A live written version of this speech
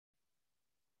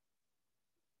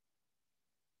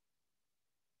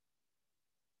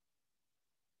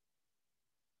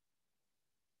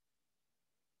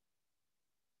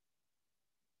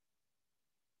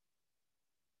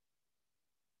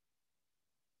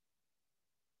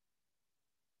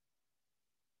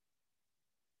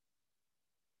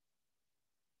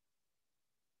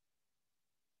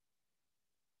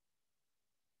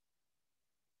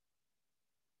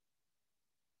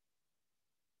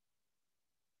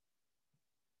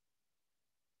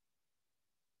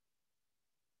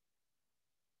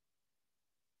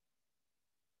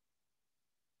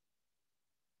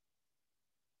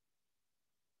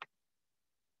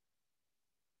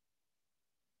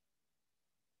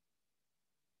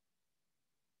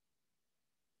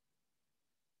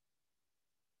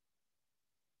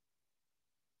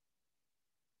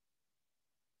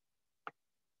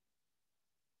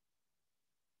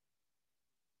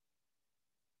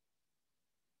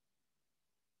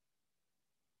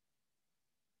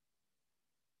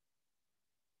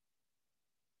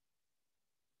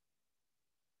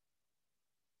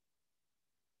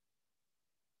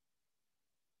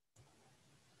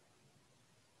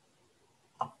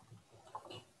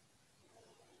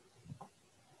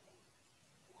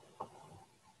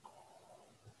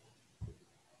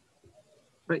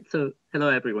Right, so hello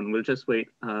everyone. We'll just wait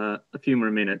a few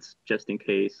more minutes just in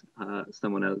case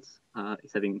someone else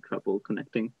is having trouble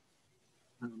connecting.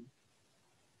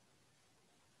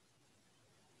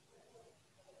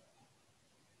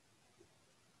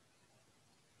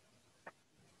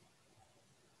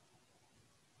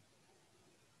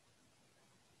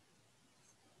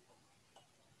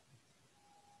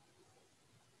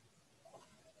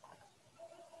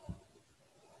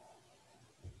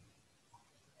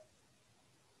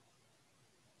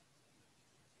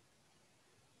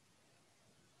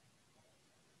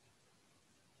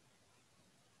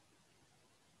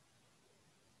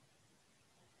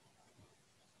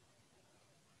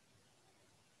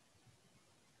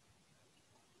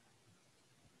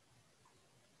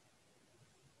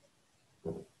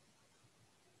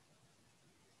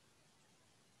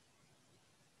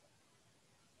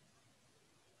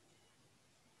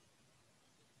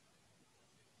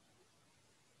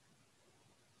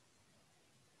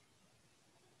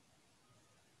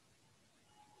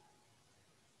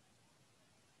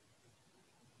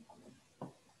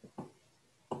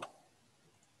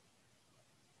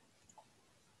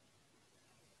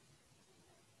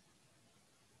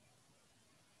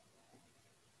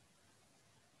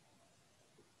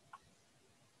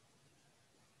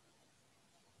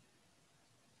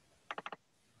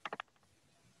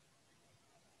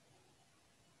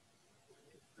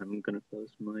 I'm gonna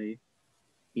close my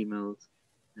emails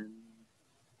and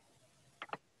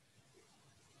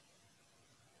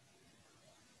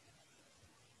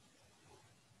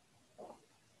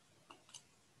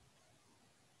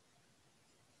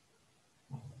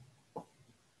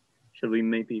shall we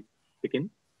maybe begin?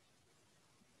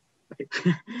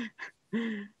 Okay.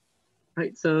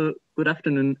 Right, so good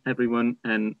afternoon, everyone,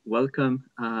 and welcome.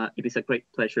 It is a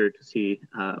great pleasure to see,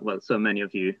 well, so many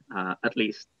of you, at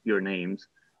least your names.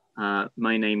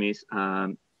 My name is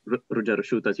Ruggero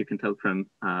Sciuto, as you can tell from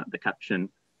the caption.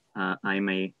 I'm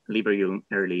a Liber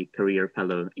Early Career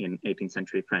Fellow in 18th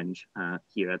Century French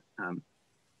here at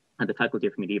the Faculty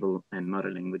of Medieval and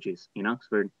Modern Languages in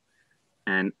Oxford,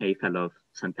 and a Fellow of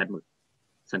St.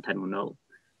 Edmund Knoll.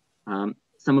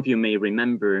 Some of you may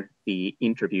remember the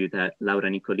interview that Laura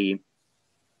Nicoli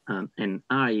and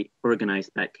I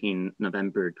organized back in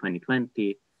November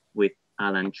 2020 with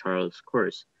Alan Charles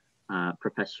Course,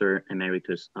 Professor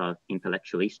Emeritus of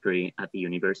Intellectual History at the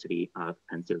University of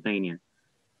Pennsylvania.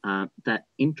 That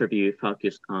interview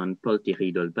focused on Paul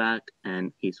Thierry d'Holbach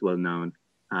and his well-known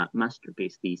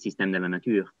masterpiece, the Système de la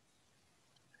Nature,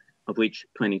 of which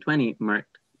 2020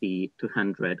 marked the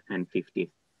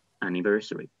 250th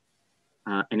anniversary.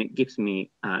 And it gives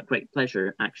me great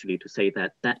pleasure actually to say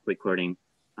that that recording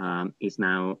is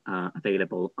now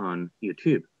available on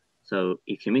YouTube. So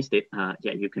if you missed it,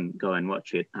 yeah, you can go and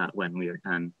watch it when we are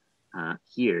done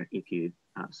here if you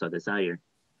so desire.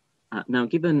 Now,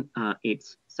 given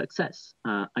its success,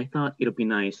 I thought it would be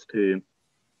nice to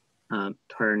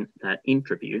turn that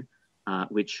interview,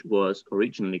 which was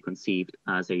originally conceived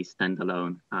as a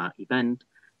standalone event,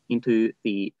 into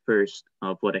the first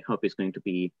of what I hope is going to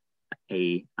be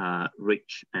a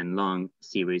rich and long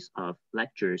series of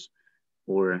lectures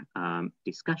or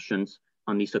discussions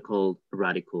on the so-called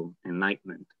radical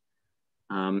enlightenment.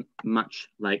 Much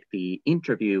like the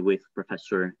interview with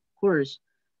Professor Course,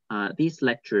 these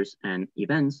lectures and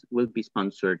events will be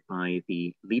sponsored by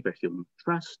the Liberhume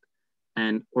Trust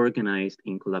and organized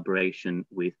in collaboration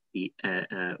with the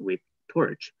with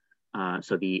Torch,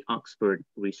 so the Oxford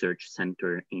Research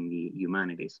Center in the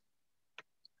Humanities.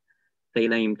 They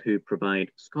aim to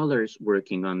provide scholars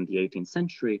working on the 18th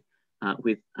century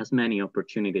with as many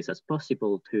opportunities as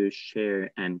possible to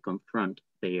share and confront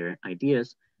their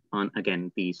ideas on,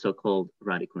 again, the so-called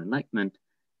radical enlightenment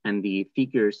and the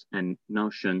figures and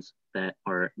notions that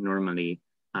are normally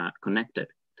connected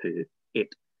to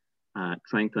it,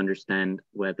 trying to understand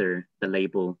whether the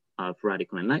label of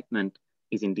radical enlightenment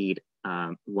is indeed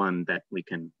one that we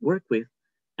can work with,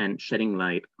 and shedding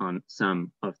light on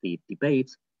some of the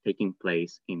debates taking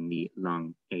place in the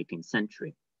long 18th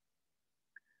century.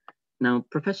 Now,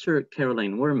 Professor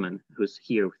Caroline Warman, who's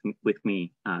here with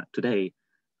me today,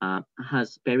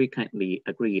 has very kindly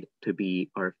agreed to be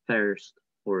our first,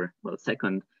 or well,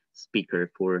 second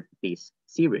speaker for this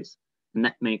series. And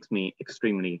that makes me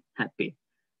extremely happy.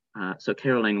 So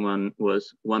Caroline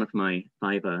was one of my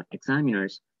Viva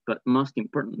examiners, but most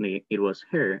importantly, it was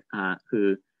her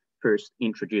who first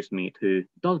introduced me to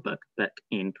d'Holbach back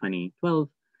in 2012,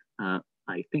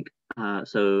 I think,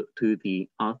 so to the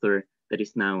author that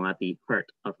is now at the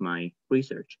heart of my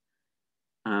research.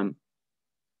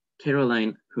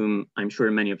 Caroline, whom I'm sure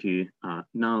many of you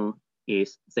know,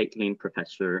 is Zeitlin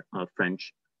Professor of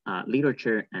French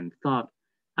Literature and Thought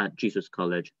at Jesus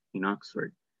College in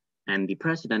Oxford, and the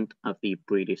president of the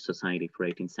British Society for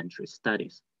 18th Century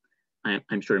Studies.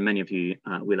 I'm sure many of you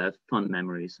will have fond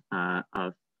memories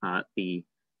of the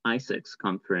ISEX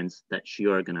conference that she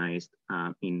organized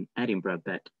in Edinburgh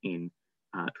back in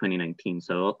 2019,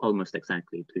 so almost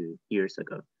exactly 2 years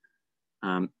ago.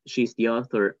 She's the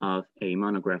author of a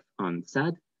monograph on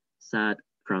Sad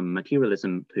from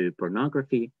Materialism to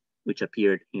Pornography, which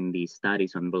appeared in the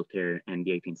Studies on Voltaire and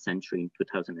the 18th Century in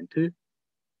 2002.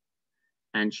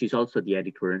 And she's also the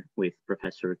editor with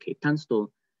Professor Kate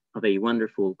Tunstall of a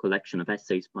wonderful collection of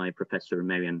essays by Professor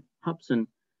Marian Hobson,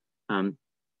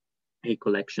 a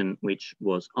collection which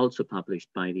was also published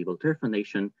by the Voltaire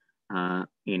Foundation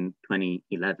in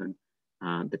 2011.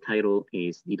 The title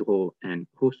is Diderot and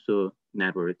Rousseau,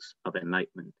 Networks of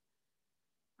Enlightenment.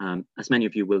 As many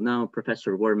of you will know,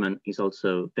 Professor Warman is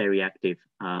also a very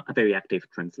active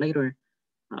translator.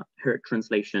 Her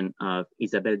translation of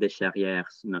Isabelle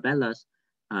Descharrières' novellas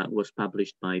was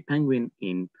published by Penguin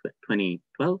in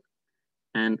 2012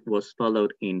 and was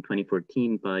followed in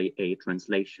 2014 by a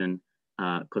translation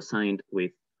co-signed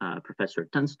with Professor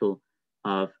Tunstall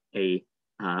of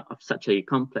such a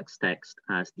complex text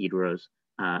as Diderot's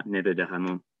Neveu de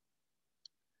Raymond.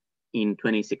 In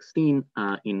 2016,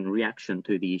 in reaction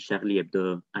to the Charlie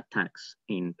Hebdo attacks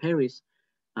in Paris,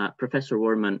 Professor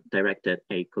Warman directed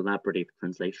a collaborative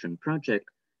translation project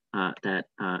that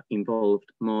involved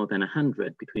more than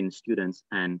 100 between students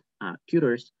and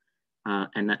tutors,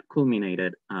 and that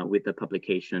culminated with the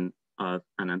publication of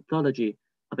an anthology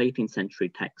of 18th century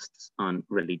texts on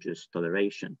religious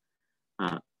toleration.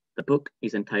 The book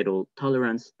is entitled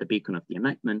Tolerance, the Beacon of the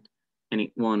Enlightenment, and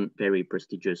it won very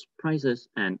prestigious prizes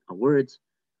and awards,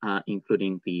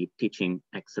 including the Teaching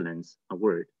Excellence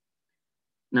Award.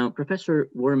 Now, Professor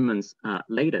Warman's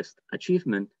latest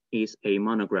achievement is a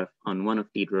monograph on one of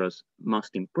Diderot's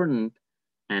most important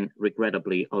and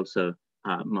regrettably also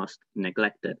most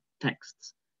neglected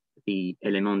texts, the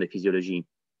Éléments de physiologie.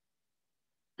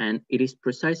 And it is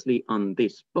precisely on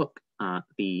this book,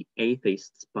 the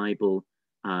Atheist's Bible,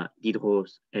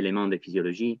 Diderot's Éléments de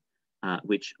physiologie,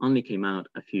 which only came out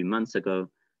a few months ago,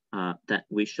 that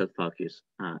we shall focus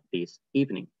this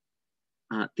evening.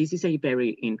 This is a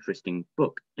very interesting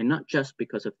book, and not just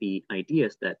because of the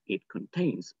ideas that it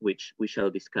contains, which we shall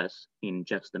discuss in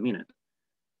just a minute.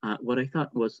 What I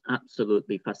thought was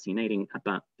absolutely fascinating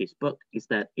about this book is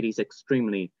that it is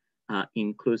extremely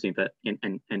inclusive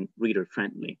and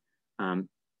reader-friendly,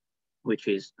 which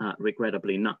is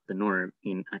regrettably not the norm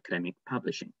in academic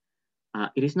publishing.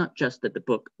 It is not just that the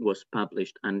book was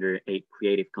published under a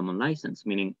Creative Commons license,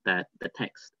 meaning that the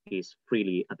text is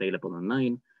freely available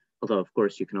online, although of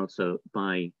course you can also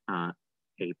buy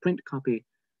a print copy.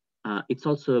 It's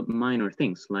also minor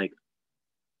things like,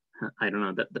 I don't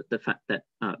know, the fact that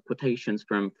quotations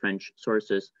from French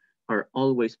sources are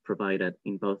always provided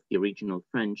in both the original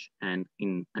French and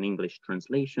in an English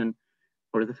translation,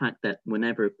 or the fact that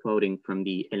whenever quoting from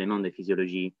the Éléments de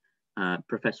physiologie,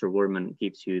 Professor Warman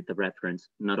gives you the reference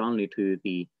not only to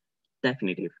the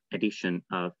definitive edition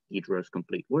of Diderot's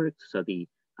complete works, so the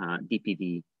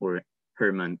DPV or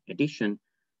Herman edition,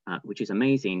 which is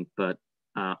amazing, but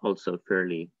also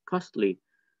fairly costly.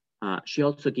 She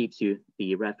also gives you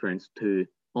the reference to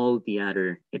all the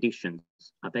other editions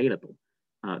available,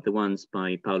 the ones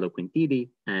by Paolo Quintidi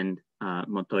and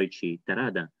Motoichi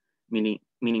Terada,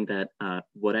 meaning that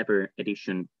whatever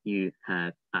edition you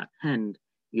have at hand,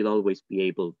 you'll always be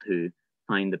able to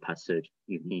find the passage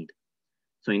you need.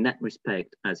 So in that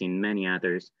respect, as in many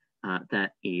others,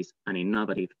 that is an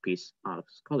innovative piece of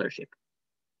scholarship.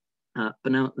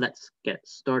 But now let's get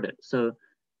started. So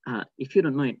if you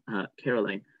don't mind,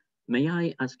 Caroline, may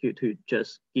I ask you to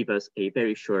just give us a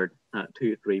very short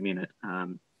 2-3 minute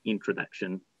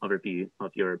introduction overview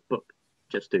of your book,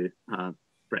 just to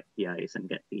break the ice and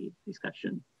get the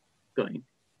discussion going.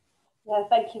 Yeah,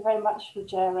 thank you very much,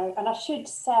 Ruggiero. And I should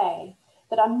say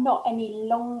that I'm not any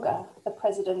longer the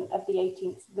president of the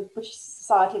British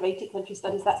Society of 18th Century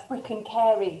Studies. That's Bricken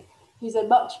Carey, who's a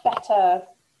much better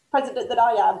president than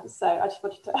I am. So I just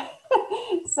wanted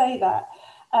to say that.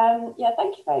 Yeah,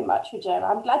 thank you very much, Ruggiero.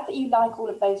 I'm glad that you like all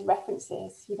of those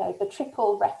references, you know, the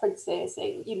triple references.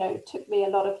 It, you know, took me a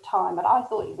lot of time, and I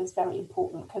thought it was very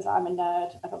important because I'm a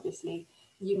nerd, and obviously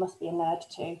you must be a nerd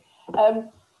too.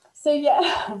 So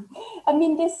yeah, I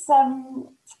mean this.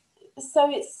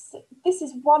 So this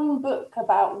is one book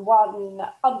about one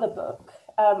other book.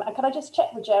 And can I just check,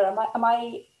 Ruggiero?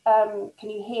 Can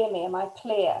you hear me? Am I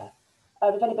clear?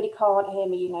 If anybody can't hear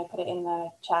me, you know, put it in the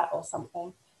chat or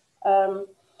something.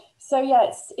 So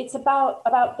yeah, it's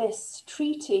about this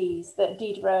treatise that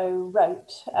Diderot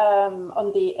wrote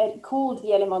called the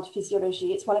Éléments de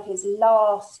physiologie. It's one of his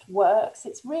last works.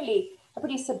 It's really a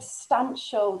pretty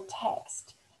substantial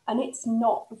text, and it's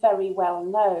not very well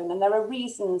known. And there are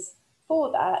reasons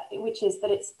for that, which is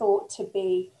that it's thought to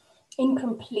be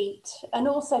incomplete, and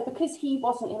also because he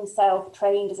wasn't himself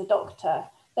trained as a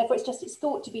doctor, therefore it's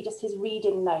thought to be just his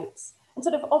reading notes, and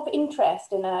sort of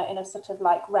interest in a sort of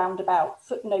like roundabout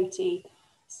footnotey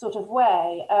sort of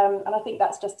way. And I think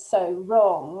that's just so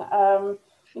wrong.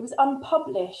 It was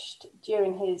unpublished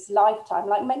during his lifetime,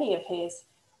 like many of his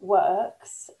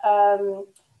works.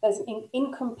 There's an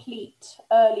incomplete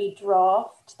early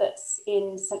draft that's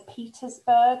in St.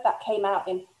 Petersburg that came out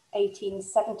in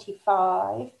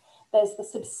 1875. There's the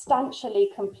substantially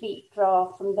complete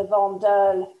draft from the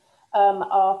Vendel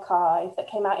archive that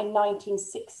came out in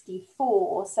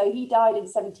 1964. So he died in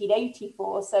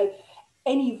 1784. So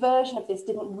any version of this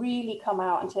didn't really come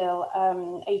out until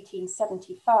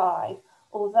 1875.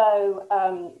 Although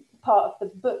part of the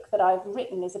book that I've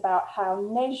written is about how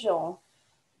Naigeon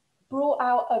brought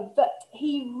out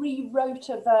he rewrote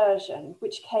a version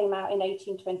which came out in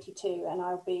 1822, and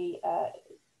I'll be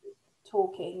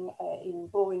talking in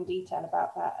boring detail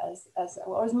about that as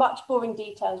much boring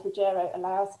detail as Ruggiero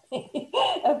allows me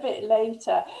a bit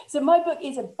later. So my book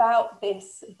is about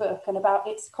this book and about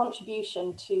its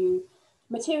contribution to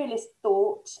materialist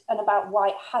thought and about why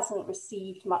it hasn't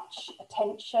received much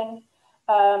attention.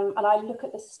 And I look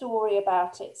at the story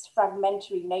about its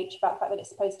fragmentary nature, about the fact that it's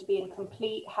supposed to be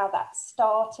incomplete, how that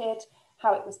started,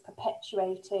 how it was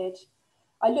perpetuated.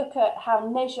 I look at how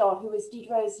Naigeon, who was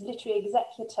Diderot's literary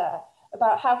executor,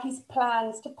 about how his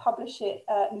plans to publish it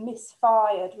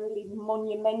misfired really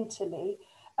monumentally.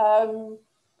 And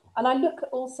I look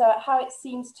also at how it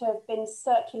seems to have been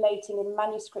circulating in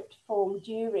manuscript form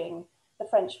during the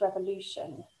French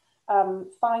Revolution,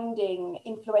 finding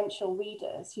influential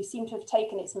readers who seem to have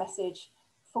taken its message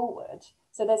forward.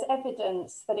 So there's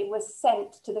evidence that it was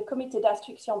sent to the Comité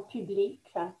d'instruction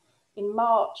publique in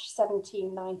March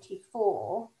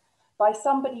 1794 by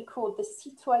somebody called the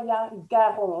Citoyen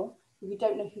Garon. We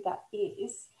don't know who that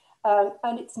is,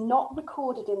 and it's not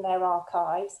recorded in their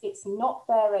archives. It's not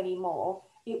there anymore.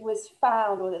 It was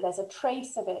found, or there's a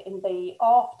trace of it in the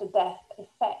after-death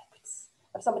effects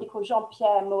of somebody called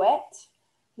Jean-Pierre Mouet,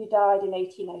 who died in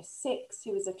 1806,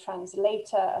 who was a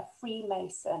translator, a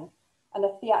Freemason, and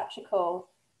a theatrical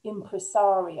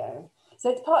impresario. So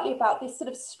it's partly about this sort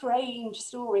of strange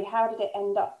story. How did it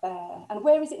end up there? And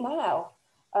where is it now?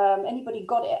 Anybody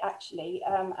got it actually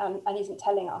and isn't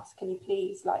telling us, can you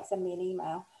please send me an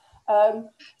email?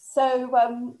 So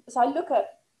I look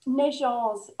at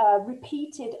Naigeon's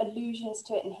repeated allusions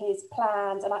to it in his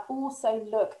plans, and I also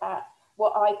look at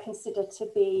what I consider to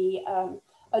be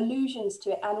allusions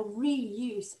to it and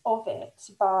reuse of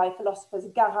it by philosophers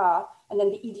Garat and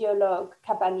then the ideologue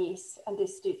Cabanis and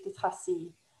Destutt de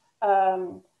Tracy,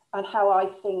 and how I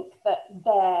think that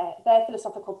their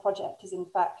philosophical project is in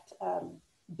fact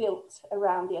built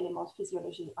around the Éléments de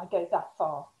physiologie. I go that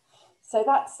far. So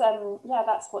that's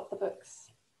that's what the book's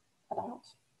about.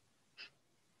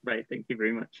 Right, thank you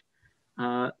very much.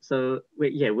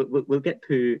 We'll get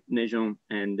to Naigeon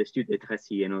and the Destutt de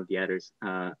Tracy and all the others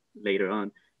later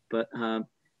on. But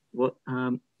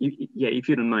if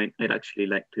you don't mind, I'd actually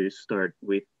like to start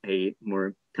with a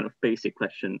more kind of basic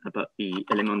question about the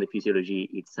Éléments de physiologie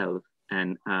itself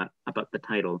and about the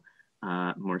title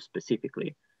more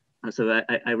specifically. So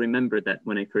I remember that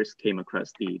when I first came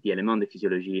across the Éléments de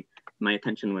physiologie, my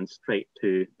attention went straight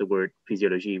to the word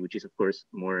physiologie, which is of course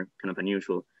more kind of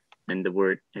unusual than the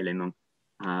word élément.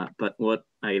 But what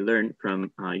I learned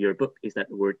from your book is that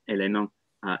the word élément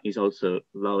is also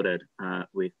loaded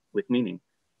with meaning,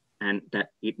 and that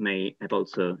it may have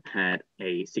also had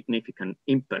a significant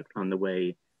impact on the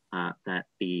way that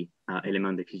the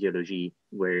Éléments de physiologie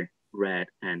were read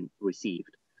and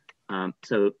received.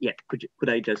 Could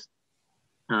I just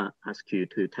ask you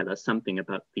to tell us something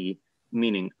about the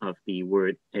meaning of the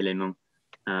word élément,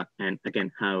 and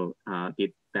again, how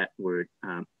did that word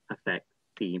affect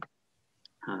the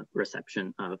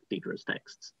reception of Diderot's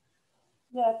texts?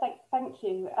 Yeah, thank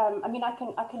you. I mean, I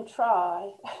can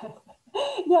try.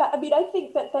 Yeah, I mean, I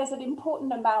think that there's an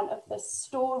important amount of the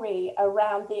story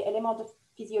around the Éléments de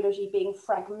physiologie being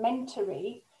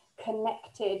fragmentary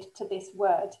connected to this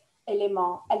word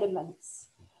élément,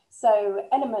 elements. So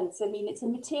elements, I mean, it's a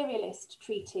materialist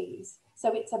treatise.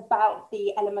 So it's about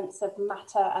the elements of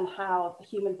matter and how the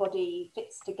human body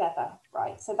fits together,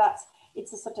 right? So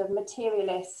it's a sort of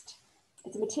materialist,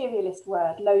 it's a materialist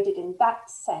word loaded in that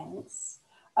sense.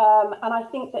 And I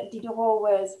think that Diderot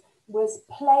was was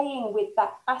playing with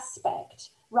that aspect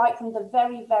right from the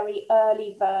very, very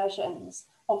early versions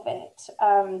of it.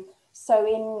 So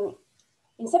in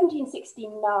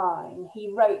 1769,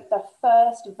 he wrote the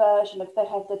first version of the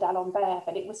Rêve d'Alembert,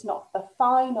 but it was not the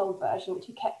final version, which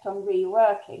he kept on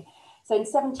reworking. So in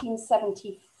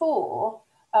 1774,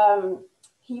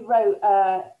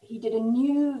 he did a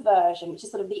new version, which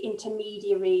is sort of the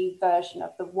intermediary version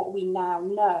of what we now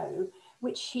know,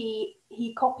 which he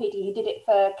copied. He did it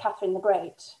for Catherine the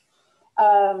Great.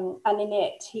 And in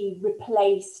it, he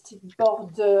replaced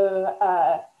Bordeaux,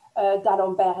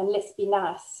 d'Alembert and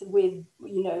Lespinasse with,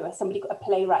 you know, a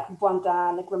playwright,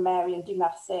 Boindin, a grammarian,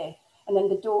 Dumarsais, and then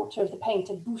the daughter of the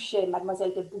painter Boucher,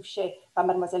 Mademoiselle de Boucher,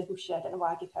 Mademoiselle Boucher, I don't know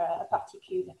why I give her a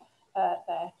particule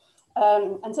there.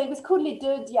 And so it was called Les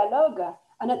Deux Dialogues.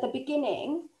 And at the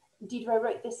beginning, Diderot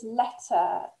wrote this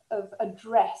letter of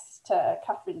address to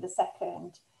Catherine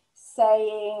II,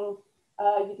 saying,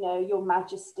 you know, Your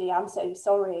Majesty, I'm so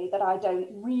sorry that I don't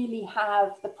really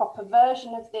have the proper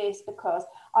version of this because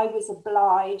I was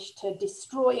obliged to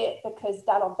destroy it because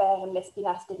d'Alembert and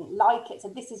Lespinasse didn't like it. So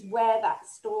this is where that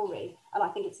story, and I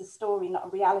think it's a story, not a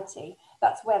reality,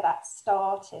 that's where that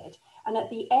started. And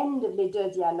at the end of Les Deux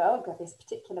Dialogues, this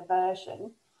particular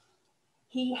version,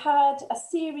 he had a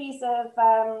series of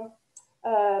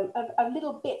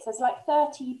little bits. There's like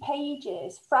 30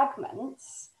 pages,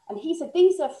 fragments. And he said,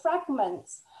 these are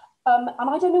fragments, and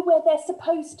I don't know where they're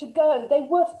supposed to go. They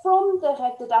were from the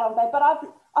Rêve d'Alembert, but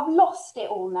I've lost it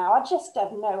all now. I just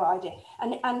have no idea.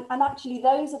 And actually,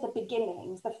 those are the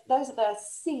beginnings. Those are the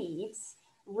seeds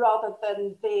rather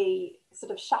than the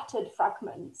sort of shattered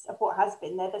fragments of what has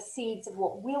been. They're the seeds of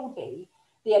what will be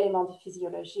the Éléments de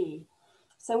physiologie.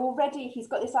 So already he's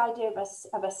got this idea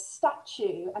of a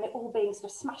statue and it all being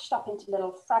sort of smashed up into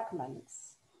little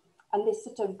fragments. And this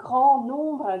sort of grand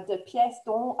nombre de pièces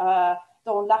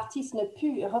dont l'artiste ne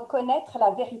put reconnaître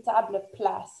la véritable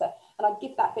place. And I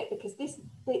give that bit because this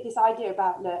idea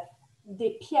about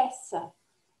des pièces,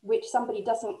 which somebody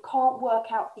can't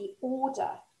work out the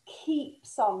order,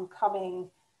 keeps on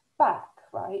coming back,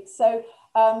 right? So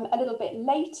a little bit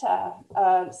later,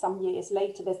 some years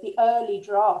later, there's the early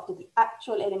draft of the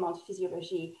actual Éléments de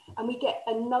physiologie, and we get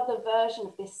another version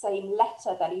of this same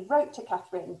letter that he wrote to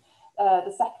Catherine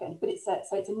the second, but it's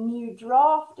a new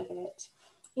draft of it,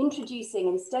 introducing,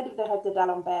 instead of the Rêve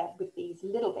d'Alembert with these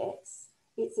little bits,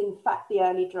 it's in fact the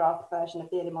early draft version of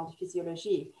the Éléments de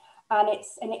physiologie, and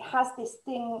it has this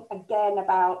thing again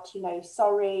about, you know,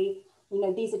 sorry, you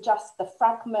know, these are just the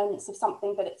fragments of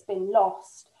something that it's been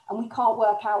lost, and we can't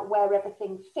work out where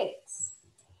everything fits.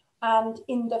 And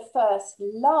in the first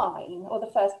line or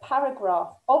the first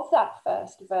paragraph of that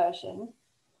first version,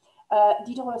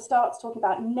 Diderot starts talking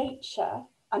about nature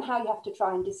and how you have to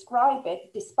try and describe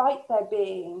it, despite there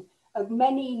being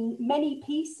many, many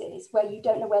pieces where you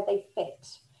don't know where they fit.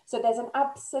 So there's an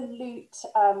absolute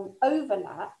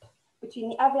overlap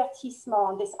between the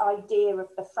avertissement, this idea of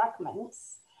the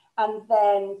fragments, and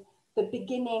then the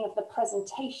beginning of the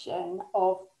presentation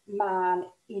of man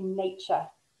in nature.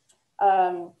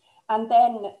 And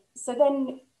then,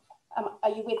 are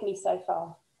you with me so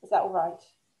far? Is that all right?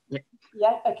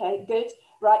 Yeah, okay, good,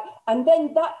 right. And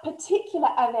then that particular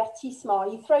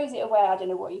avertissement, he throws it away. I don't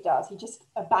know what he does. He just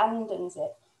abandons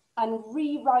it and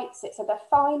rewrites it. So the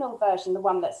final version, the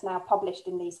one that's now published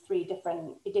in these 3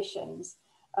 different editions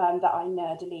that I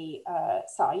nerdily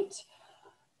cite,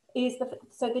 is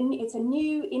it's a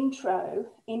new intro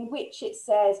in which it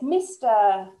says,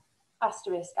 Mr.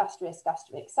 Asterisk, asterisk,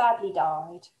 asterisk, sadly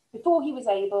died. Before he was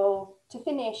able to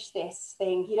finish this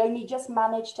thing, he'd only just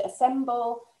managed to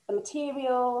assemble the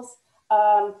materials,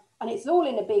 and it's all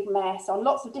in a big mess on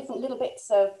lots of different little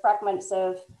bits of fragments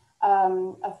of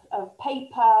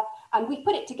paper, and we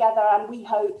put it together and we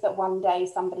hope that one day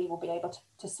somebody will be able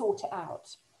to sort it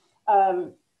out.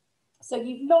 So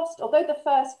you've lost, although the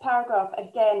first paragraph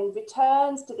again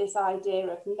returns to this idea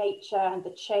of nature and the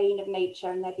chain of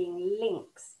nature and there being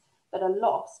links that are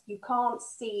lost, you can't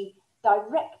see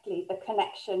directly the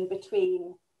connection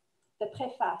between the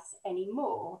preface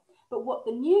anymore. But what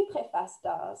the new preface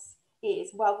does is,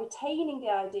 while retaining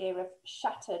the idea of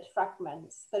shattered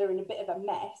fragments that are in a bit of a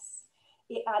mess,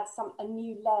 it adds a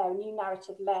new layer, a new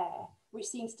narrative layer, which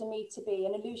seems to me to be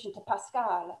an allusion to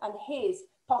Pascal and his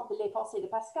Les Pensées de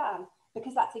Pascal,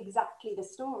 because that's exactly the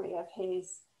story of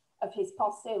his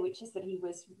pensée, which is that he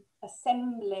was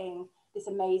assembling this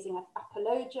amazing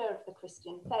apologia of the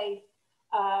Christian faith,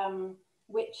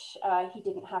 which he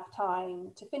didn't have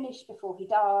time to finish before he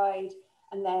died.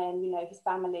 And then, you know, his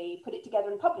family put it together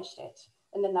and published it.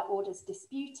 And then that order's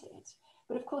disputed.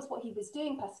 But of course, what he was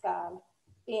doing, Pascal,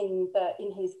 in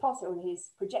his posse, or in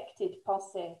his projected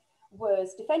posse,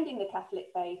 was defending the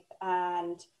Catholic faith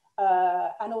and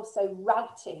also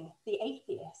routing the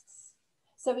atheists.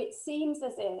 So it seems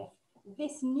as if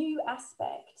this new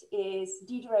aspect is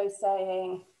Diderot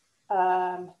saying,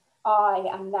 I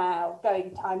am now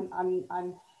going to,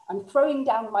 I'm throwing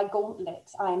down my gauntlet.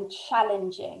 I'm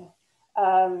challenging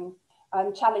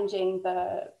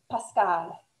the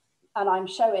Pascal, and I'm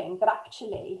showing that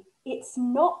actually it's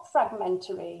not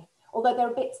fragmentary. Although there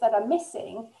are bits that are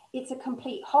missing, it's a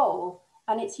complete whole,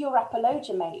 and it's your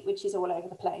apologia, mate, which is all over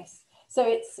the place.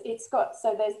 So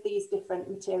so there's these different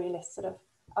materialist sort of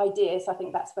ideas. I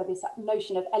think that's where this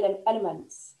notion of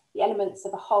elements, the elements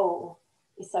of a whole,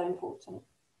 is so important.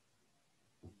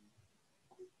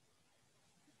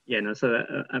 Yeah, no, so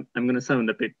I'm going to sound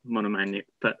a bit monomaniac,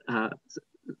 but I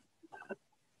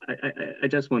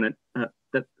just wanted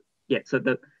so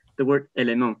the word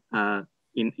élément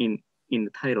in the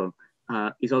title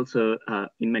is also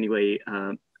in many ways,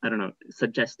 I don't know,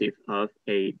 suggestive of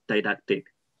a didactic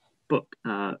book.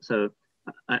 So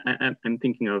I'm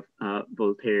thinking of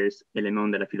Voltaire's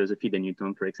Éléments de la philosophie de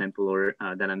Newton, for example, or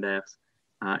d'Alembert's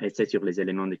Essai sur les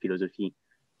éléments de philosophie.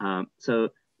 So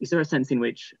is there a sense in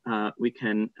which we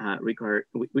can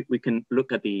we can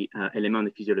look at the Éléments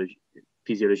de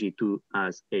physiologie too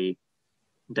as a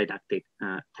didactic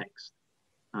text?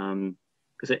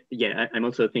 Because I'm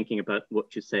also thinking about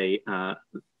what you say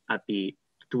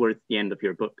towards the end of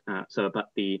your book, so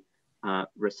about the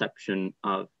reception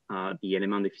of the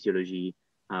Éléments de physiologie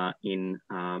in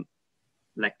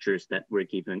lectures that were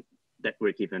given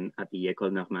at the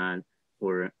École Normale,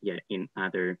 or in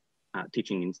other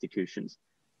teaching institutions.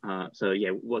 So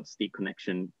what's the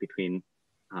connection between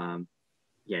the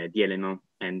Éléments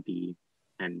and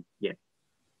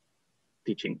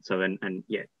teaching? So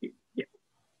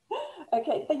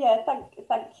Okay, but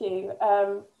thank you.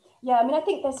 I mean, I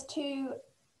think there's two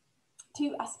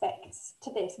aspects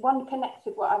to this. One connects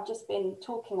with what I've just been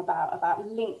talking about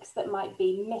links that might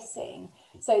be missing.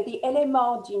 So the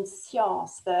élément d'une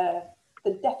science, the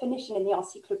definition in the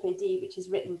encyclopédie, which is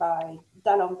written by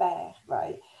d'Alembert,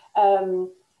 right? In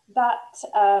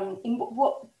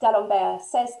what d'Alembert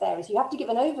says there is you have to give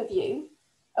an overview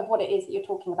of what it is that you're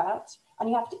talking about, and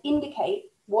you have to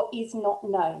indicate what is not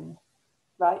known,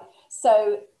 right?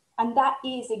 So, and that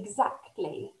is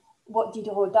exactly what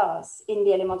Diderot does in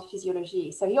the Éléments de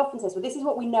physiologie. So he often says, well, this is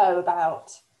what we know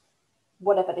about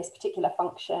whatever this particular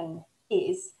function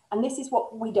is, and this is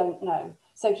what we don't know.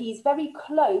 So he's very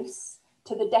close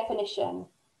to the definition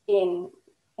in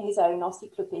his own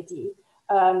encyclopédie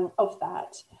of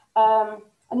that.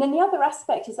 And then the other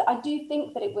aspect is that I do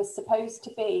think that it was supposed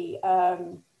to be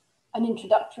an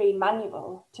introductory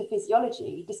manual to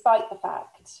physiology, despite the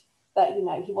fact that, you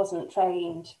know, he wasn't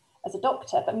trained as a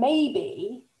doctor, but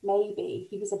maybe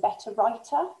he was a better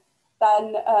writer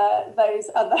than those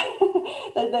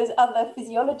other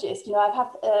physiologists. You know,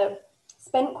 I've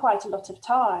spent quite a lot of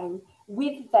time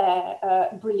with their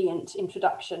brilliant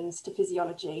introductions to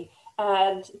physiology,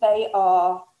 and they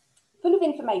are full of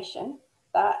information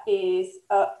that is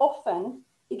often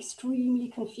extremely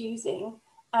confusing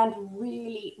and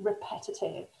really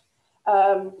repetitive.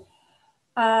 So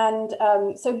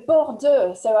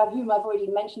Bordeaux, whom I've already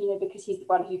mentioned, you know, because he's the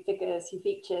one who features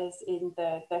in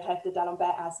the Rêve de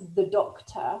d'Alembert as the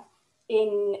doctor,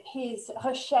 in his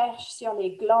Recherches sur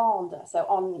les glandes, so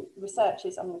on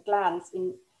researches on glands,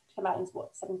 came out in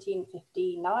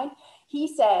 1759. He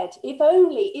said, if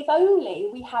only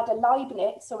we had a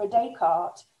Leibniz or a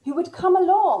Descartes who would come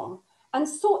along and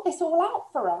sort this all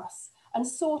out for us, and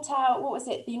sort out, what was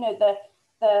it, you know, the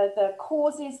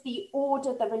causes, the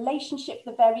order, the relationship,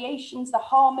 the variations, the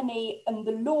harmony, and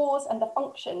the laws and the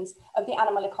functions of the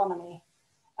animal economy.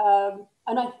 And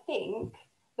I think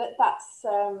that's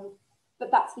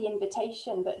the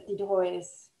invitation that Diderot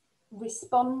is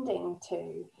responding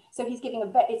to. So he's giving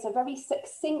it's a very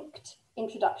succinct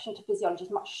introduction to physiology.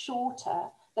 It's much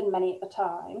shorter than many at the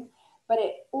time, but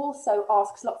it also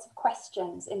asks lots of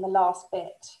questions in the last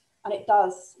bit. And it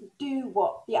does do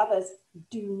what the others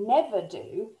do never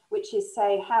do, which is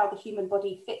say how the human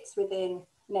body fits within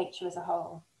nature as a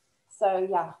whole. So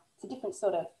yeah, it's a different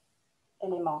sort of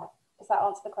élément. Does that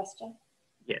answer the question?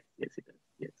 Yes, it does.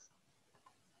 Yes.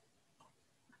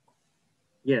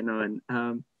 Yeah, no, and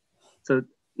so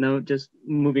now just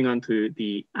moving on to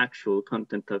the actual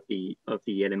content of the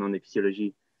Éléments de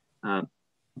physiologie.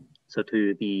 So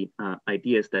to the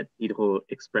ideas that Diderot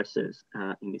expresses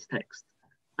in this text.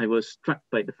 I was struck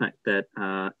by the fact that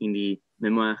in the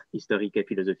Mémoires, historiques et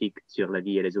philosophiques sur la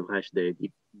vie et les ouvrages de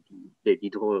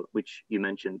Diderot, which you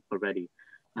mentioned already,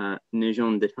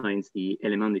 Naigeon defines the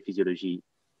Éléments de physiologie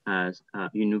as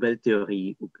une nouvelle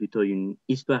théorie, ou plutôt une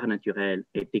histoire naturelle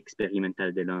et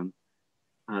expérimentale de l'homme.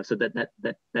 So that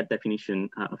definition,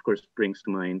 of course, brings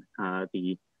to mind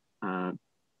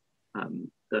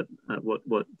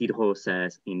what Diderot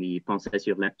says in the Pensée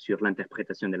sur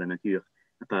l'interprétation de la nature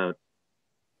about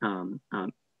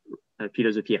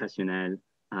philosophie rationnelle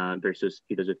versus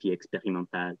philosophie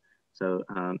expérimentale. So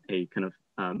a kind of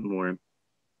more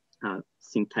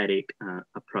synthetic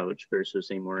approach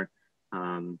versus a more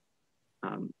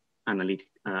analytic,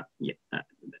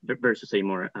 versus a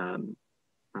more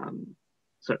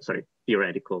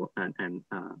theoretical and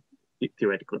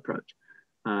theoretical approach.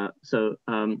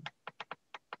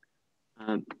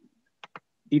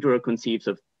 Diderot conceives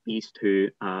of these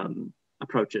two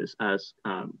approaches as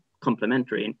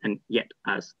complementary and yet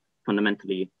as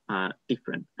fundamentally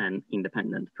different and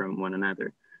independent from one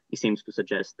another. He seems to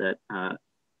suggest that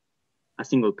a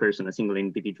single person, a single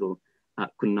individual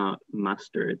could not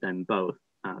master them both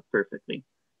perfectly.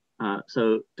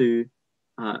 So do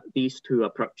these two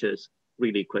approaches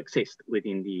really coexist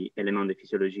within the Éléments de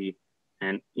physiologie?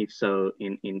 And if so,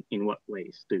 in what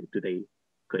ways do they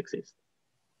coexist?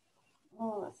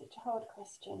 Oh, that's such a hard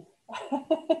question.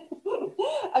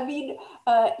 I mean,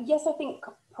 yes, I think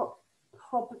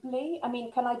probably. I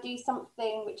mean, can I do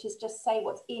something which is just say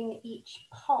what's in each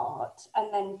part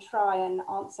and then try and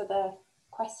answer the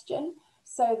question?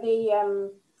 So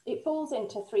it falls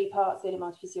into three parts, the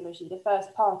Éléments de physiologie. The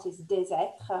first part is des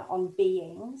êtres, on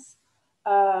beings.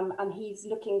 And he's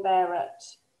looking there at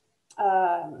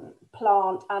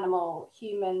plant, animal,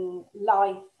 human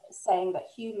life, saying that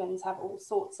humans have all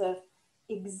sorts of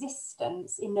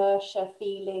existence, inertia,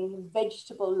 feeling,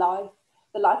 vegetable life,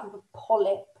 the life of a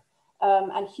polyp,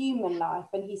 and human life.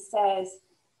 And he says,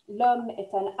 l'homme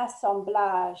est un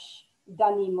assemblage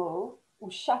d'animaux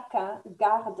où chacun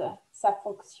garde sa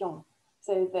fonction.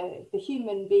 So the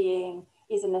human being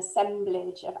is an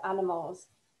assemblage of animals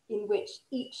in which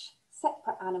each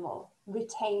separate animal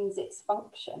retains its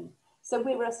function. So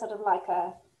we're a sort of like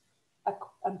a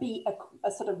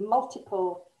sort of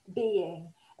multiple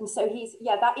being. And so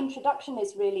that introduction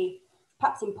is really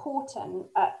perhaps important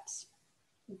at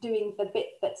doing the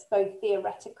bit that's both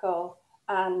theoretical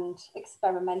and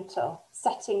experimental,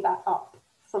 setting that up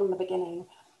from the beginning.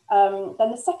 Then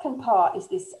the second part is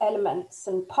this elements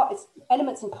and parts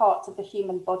of the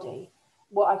human body.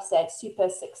 What I've said, super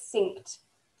succinct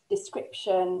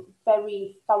description,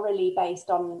 very thoroughly based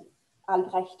on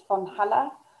Albrecht von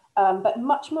Haller, but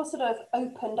much more sort of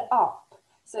opened up.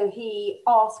 So he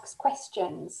asks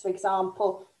questions, for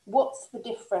example, what's the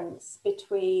difference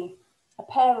between a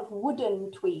pair of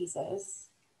wooden tweezers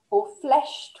or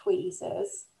flesh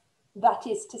tweezers, that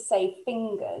is to say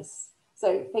fingers,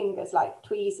 so fingers like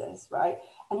tweezers, right?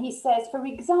 And he says, for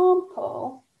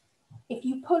example, if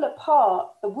you pull apart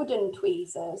the wooden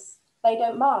tweezers, they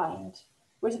don't mind.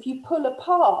 Whereas if you pull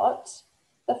apart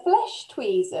the flesh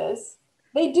tweezers,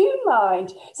 they do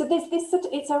mind. So there's this sort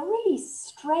of, it's a really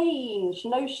strange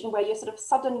notion where you're sort of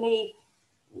suddenly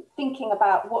thinking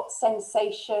about what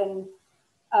sensation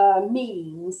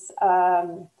means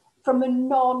from a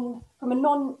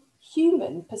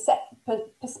non-human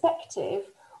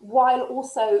perspective, while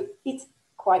also it's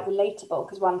quite relatable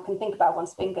because one can think about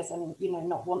one's fingers and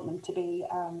not want them to be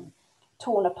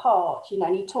torn apart.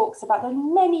 And he talks about the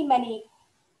many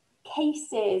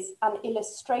cases and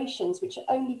illustrations which are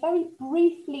only very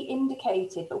briefly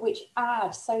indicated, but which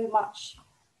add so much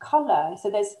color.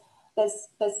 So there's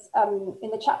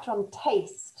in the chapter on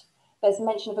taste, there's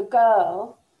mention of a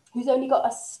girl who's only got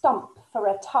a stump for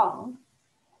a tongue.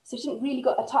 So she hasn't really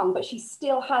got a tongue, but she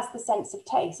still has the sense of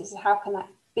taste. So how can that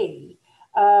be?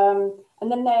 And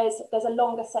then there's a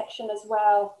longer section as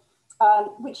well,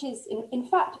 which is in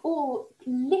fact all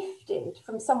lifted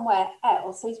from somewhere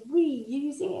else. So he's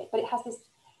reusing it, but it has this,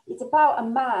 it's about a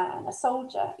man, a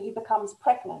soldier who becomes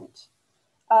pregnant.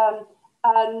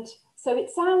 And so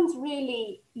it sounds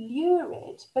really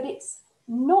lurid, but it's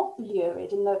not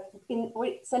lurid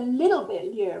it's a little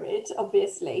bit lurid,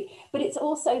 obviously, but it's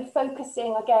also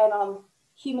focusing again on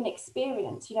human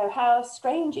experience, how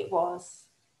strange it was,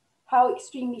 how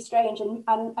extremely strange and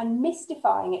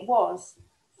mystifying it was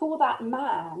for that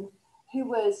man who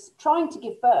was trying to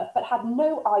give birth but had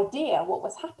no idea what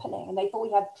was happening, and they thought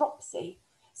he had dropsy.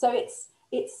 So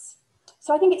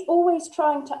so I think it's always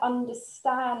trying to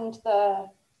understand the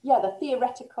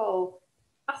theoretical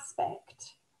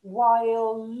aspect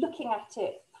while looking at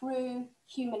it through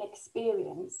human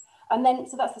experience. And then,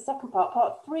 so that's the second part.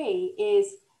 Part three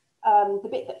is the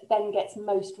bit that then gets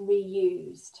most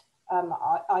reused,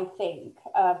 I think,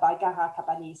 by Gara,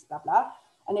 Cabanis, blah, blah.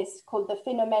 and it's called the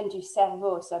Phénomène du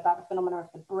cerveau, so about the phenomena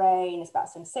of the brain. It's about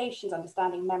sensations,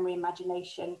 understanding, memory,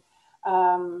 imagination.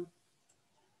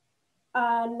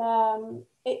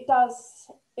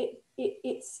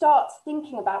 It starts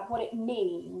thinking about what it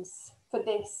means for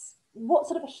this, what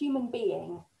sort of a human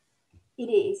being it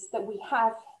is that we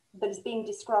have that is being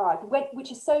described,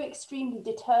 which is so extremely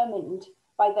determined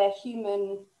by their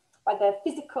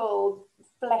physical,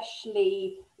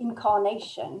 fleshly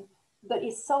incarnation that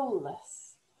is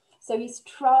soulless. So he's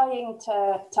trying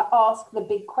to ask the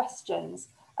big questions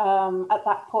at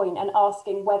that point, and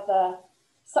asking whether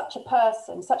such a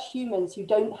person, such humans who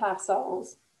don't have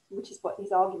souls, which is what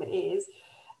his argument is,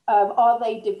 are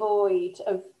they devoid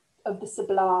of the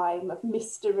sublime, of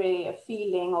mystery, of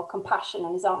feeling or compassion?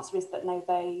 And his answer is that no,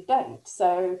 they don't.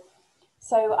 So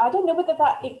I don't know whether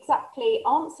that exactly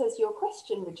answers your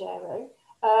question, Rogero,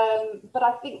 but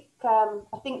I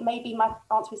think maybe my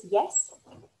answer is yes.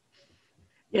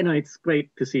 Yeah, no, it's great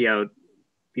to see how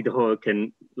Diderot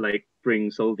can like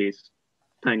brings all these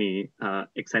tiny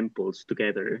examples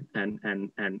together and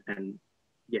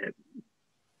yeah,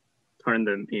 turn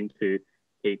them into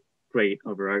a great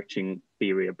overarching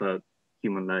theory about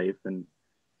human life. And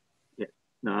yeah,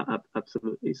 no,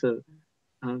 absolutely. So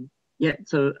yeah,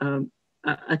 so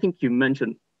I think you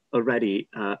mentioned already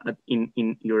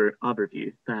in your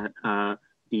overview that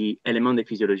the Éléments de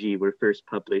physiologie were first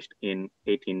published in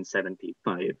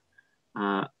 1875.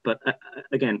 But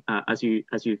again, as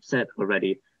you've said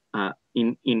already,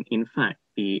 in fact,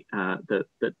 the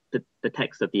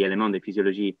text of the Éléments de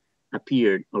physiologie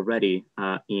appeared already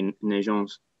in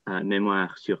Naigeon's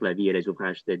Mémoires sur la vie et les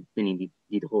ouvrages de Denis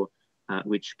Diderot,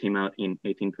 which came out in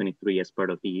 1823 as part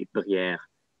of the Verrières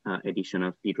edition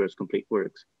of Diderot's complete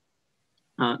works.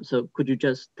 So could you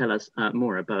just tell us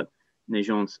more about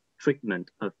Naigeon's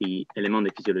treatment of the Éléments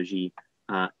de physiologie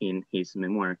in his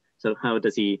memoir? So how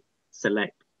does he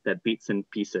select the bits and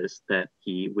pieces that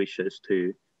he wishes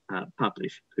to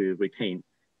publish, to retain?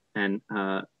 And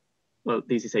well,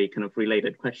 this is a kind of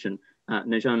related question.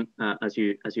 Naigeon, as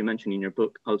you mentioned in your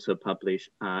book, also publishes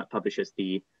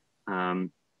the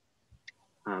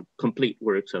complete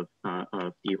works of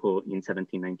Diderot in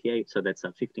 1798. So that's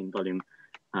a 15-volume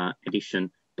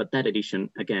edition. But that edition,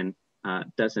 again,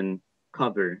 doesn't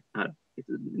cover,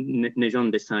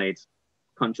 Naigeon decides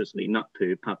consciously not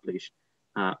to publish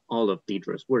all of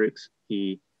Diderot's works.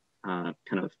 He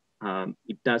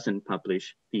it doesn't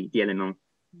publish the Éléments,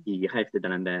 the Rêves de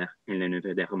d'Alembert, and Les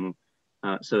Neveux d'Ermont.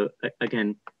 So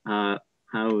again,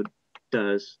 how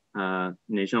does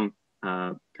Naigeon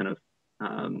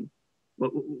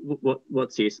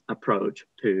what's his approach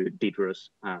to Diderot's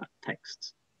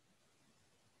texts?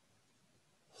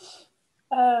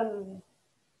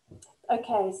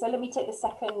 Okay, so let me take the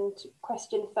second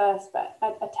question first, but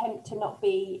attempt to not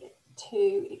be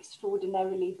too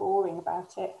extraordinarily boring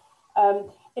about it.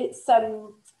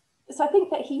 So I think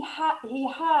that he had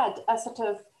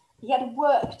a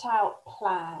worked out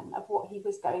plan of what he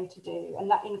was going to do, and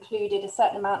that included a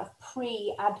certain amount of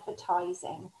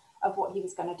pre-advertising of what he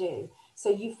was going to do. So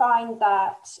you find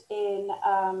that in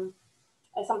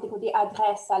something called the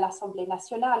Adresse à l'Assemblée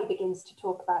Nationale, he begins to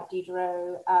talk about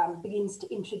Diderot, begins to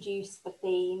introduce the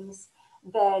themes.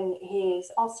 Then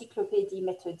his Encyclopédie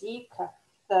méthodique,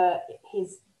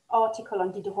 his article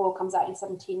on Diderot comes out in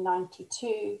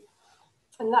 1792.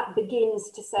 And that begins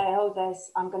to say, oh,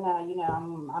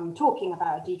 I'm talking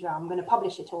about Diderot, I'm going to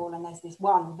publish it all. And there's this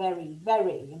one very,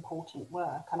 very important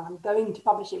work, and I'm going to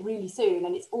publish it really soon.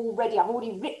 And I've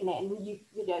already written it. And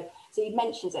so he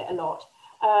mentions it a lot.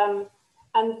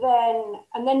 And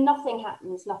then nothing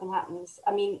happens.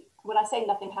 I mean, when I say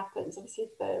nothing happens, obviously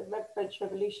the French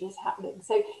Revolution is happening.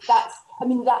 So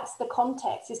that's the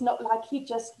context. It's not like he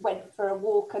just went for a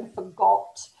walk and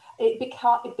forgot. It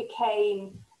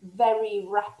became very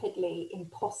rapidly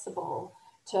impossible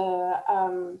to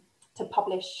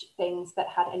publish things that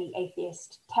had any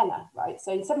atheist tenor, right?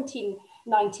 So in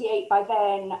 1798, by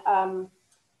then,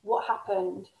 what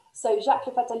happened? So Jacques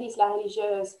le Fataliste, La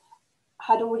Religieuse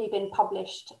had already been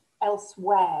published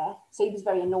elsewhere, so he was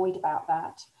very annoyed about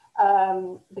that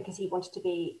because he wanted to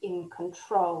be in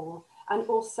control. And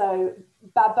also,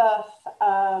 Babeuf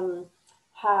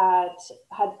had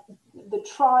the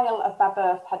trial of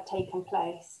Babeuf had taken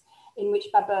place, in which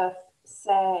Babeuf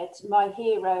said, "My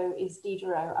hero is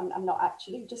Diderot." I'm not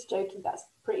actually just joking. That's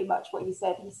pretty much what he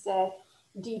said. He said,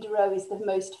 "Diderot is the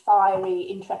most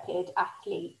fiery, intrepid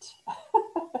athlete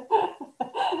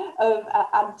of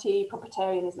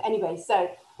anti-proprietarianism." Anyway, so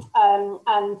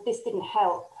and this didn't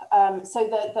help. So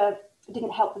it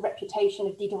didn't help the reputation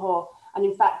of Diderot. And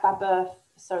in fact, Babeuf,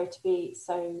 sorry to be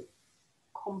so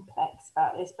complex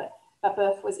about this, but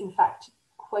Babeuf was in fact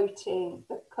quoting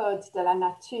the Code de la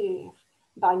Nature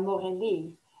by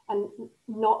Morelly and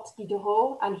not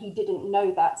Diderot, and he didn't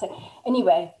know that. So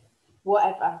anyway,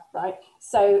 whatever, right?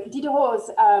 So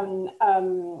Diderot's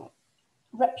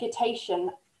reputation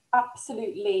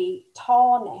absolutely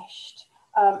tarnished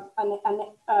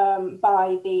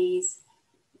by the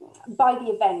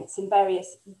events in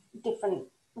various different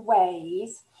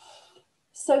ways.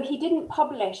 So he didn't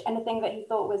publish anything that he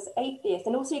thought was atheist,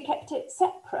 and also he kept it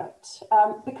separate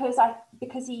because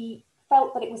he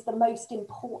felt that it was the most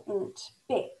important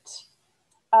bit.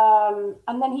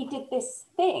 And then he did this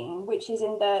thing, which is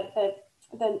in the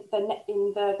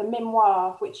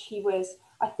Mémoires, which he was,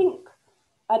 I think,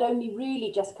 had only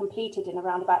really just completed in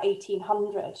around about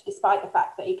 1800, despite the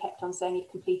fact that he kept on saying he'd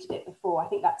completed it before. I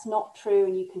think that's not true,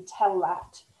 and you can tell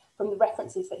that from the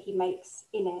references that he makes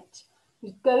in it. He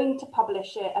was going to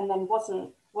publish it and then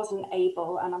wasn't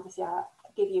able, and obviously I'll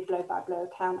give you a blow-by-blow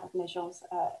account of Naigeon's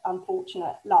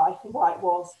unfortunate life and why it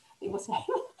wasn't able to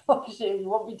publish it,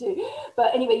 what we do.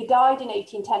 But anyway, he died in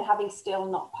 1810, having still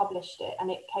not published it,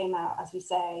 and it came out, as we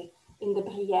say, in the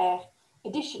Brière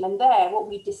edition. And there, what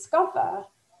we discover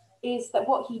is that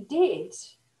what he did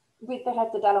with the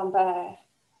Rêve d'Alembert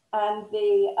and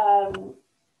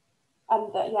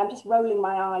I'm just rolling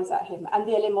my eyes at him, and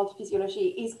the Éléments de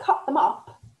physiologie, is cut them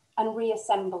up and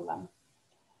reassemble them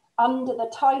under the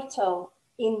title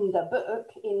in the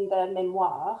book, in the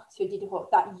Mémoires sur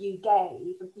Diderot that you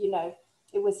gave. You know,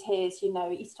 it was his, you know,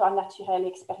 Histoire naturelle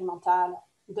expérimentale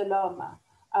de l'homme.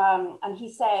 And he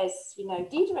says, you know,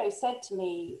 Diderot said to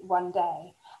me one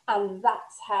day, and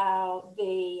that's how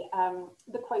the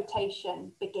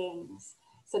quotation begins.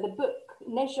 So the book,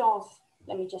 Naigeon's,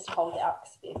 let me just hold it up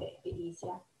because it'll be a bit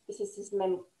easier. This is his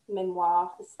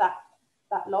memoir. Is that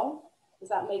long? Is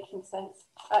that making sense?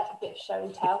 A bit of show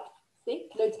and tell. See,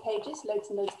 loads of pages, loads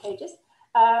and loads of pages.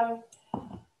 And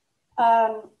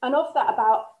of that,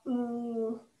 about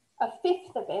a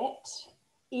fifth of it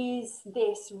is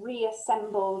this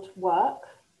reassembled work.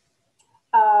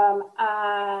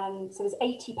 And so there's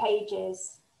 80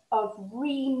 pages of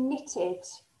reknitted,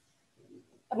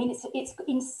 I mean, it's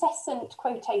incessant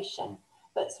quotation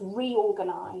that's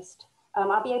reorganized.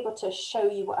 I'll be able to show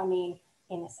you what I mean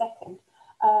in a second.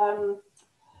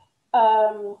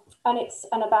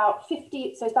 And about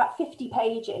 50, so it's about 50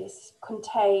 pages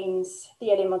contains the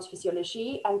Éléments de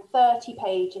physiologie, and 30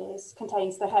 pages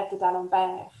contains the Rêve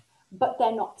d'Alembert, but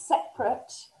they're not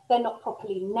separate, they're not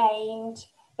properly named,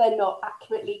 they're not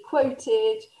accurately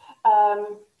quoted,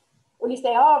 or at least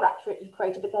they are accurately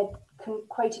quoted, but they're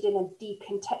quoted in a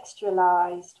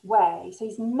decontextualized way. So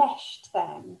he's meshed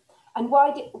them. And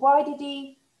why did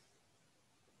he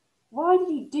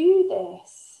do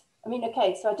this? I mean,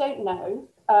 okay, so I don't know,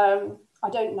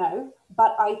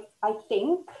 but I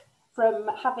think from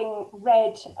having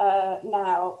read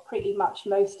now pretty much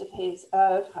most of his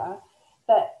oeuvre,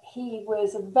 that he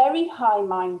was a very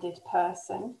high-minded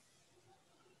person,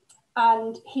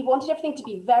 and he wanted everything to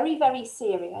be very, very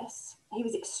serious. He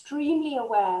was extremely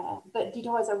aware that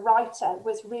Diderot as a writer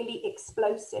was really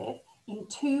explosive in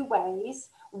two ways.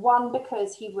 One,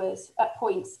 because he was at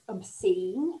points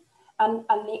obscene, and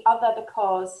the other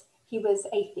because he was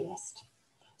atheist.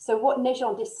 So what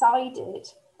Naigeon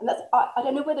decided, and that's, I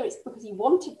don't know whether it's because he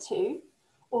wanted to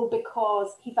or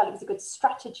because he felt it was a good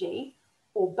strategy,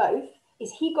 or both,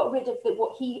 is he got rid of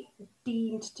what he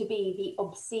deemed to be the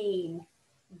obscene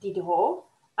Diderot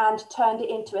and turned it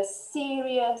into a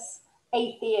serious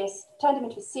atheist, turned him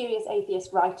into a serious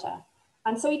atheist writer.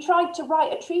 And so he tried to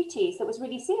write a treatise that was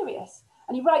really serious.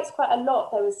 And he writes quite a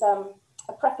lot. There was a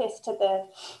preface to the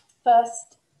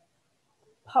first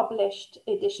published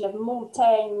edition of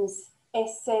Montaigne's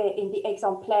essay in the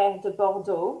Exemplaire de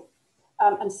Bordeaux.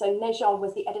 And so Naigeon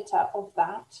was the editor of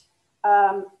that.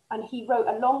 And he wrote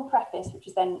a long preface, which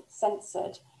was then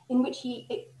censored, in which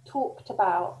it talked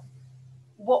about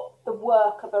what the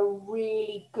work of a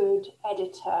really good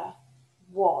editor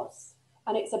was.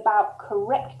 And it's about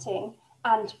correcting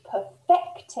and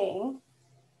perfecting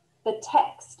the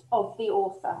text of the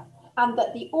author, and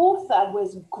that the author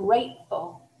was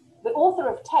grateful. The author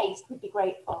of taste would be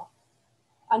grateful.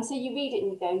 And so you read it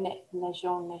and you go,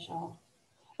 Naigeon.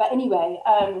 But anyway,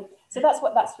 so that's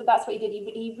what he did.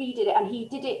 He redid it, and he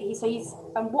did it.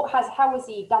 How has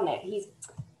he done it?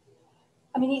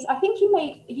 I think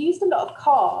he used a lot of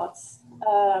cards.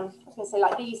 I was going to say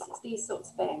like these sorts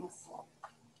of things.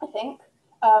 I think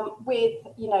with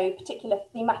particular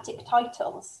thematic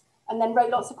titles, and then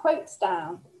wrote lots of quotes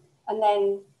down, and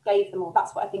then gave them all.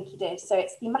 That's what I think he did. So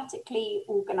it's thematically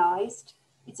organized.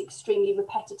 It's extremely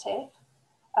repetitive.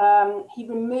 He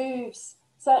removes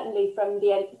certainly from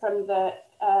the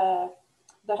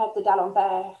Rêve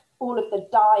d'Alembert, all of the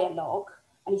dialogue,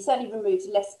 and he certainly removes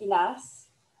l'espinasse.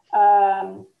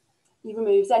 He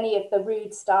removes any of the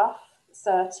rude stuff,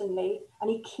 certainly, and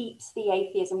he keeps the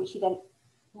atheism, which he then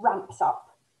ramps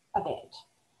up a bit.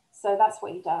 So that's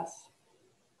what he does.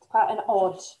 It's quite an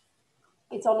odd,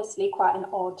 it's honestly quite an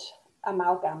odd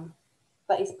amalgam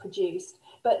that is produced.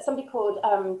 But somebody called,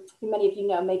 who many of you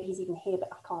know, maybe he's even here, but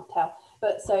I can't tell.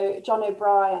 But so John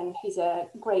O'Brien, who's a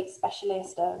great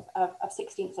specialist of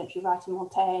 16th century writing,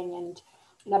 Montaigne and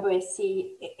La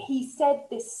Boétie, he said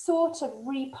this sort of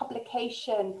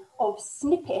republication of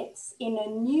snippets in a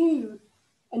new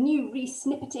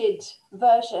re-snippeted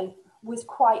version was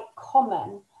quite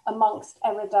common amongst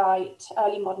erudite,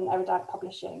 early modern erudite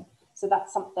publishing. So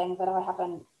that's something that I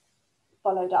haven't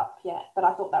followed up yet, but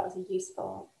I thought that was a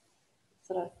useful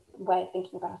sort of way of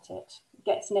thinking about it.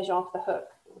 Gets Naigeon off the hook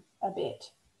a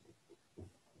bit.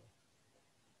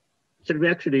 Should we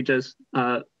actually just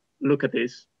look at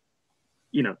this?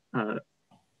 You know,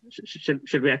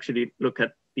 should we actually look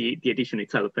at the edition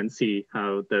itself and see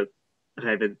how the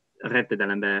Rêve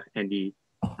d'Alembert and the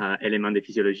Éléments de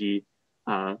physiologie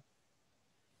are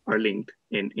linked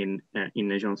in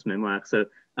Naigeon's Mémoires? So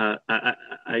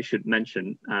I should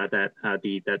mention that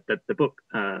the book,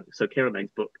 so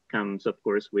Caroline's book, comes of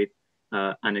course with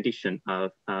an edition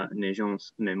of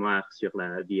Naigeon's Mémoires sur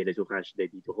la vie et les ouvrages de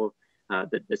Diderot,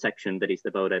 the section that is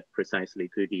devoted precisely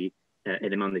to the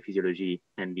Éléments de physiologie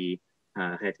and the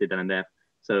Rêve d'Alembert.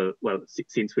 So, well,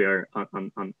 since we are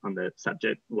on the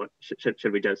subject, what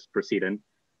should we just proceed and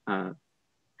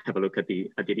have a look at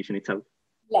the edition itself?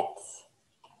 Let's.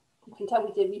 You can tell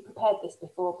we prepared this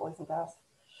before, boys and girls.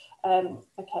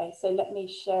 Okay, so let me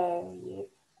show you.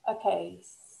 Okay,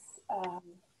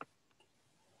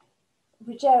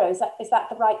 Ruggiero, is that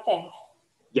the right thing?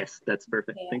 Yes, that's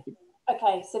perfect. Yeah. Thank you.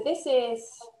 Okay, so this is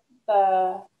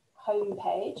the home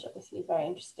page. Obviously, very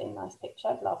interesting, nice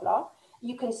picture. Blah blah.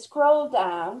 You can scroll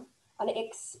down, and it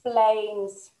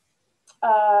explains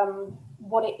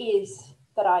what it is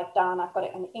that I've done. I've got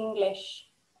it in English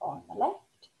on the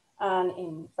left and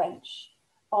in French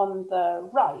on the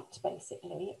right,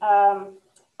 basically.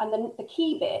 And then the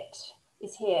key bit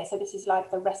is here. So this is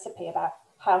like the recipe about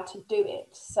how to do it.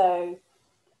 So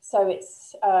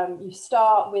it's, you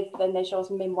start with the Naigeon's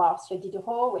Mémoires sur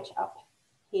Diderot, which up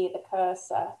here, the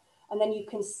cursor, and then you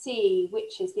can see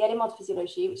which is the Éléments de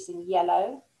physiologie, which is in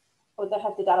yellow, or the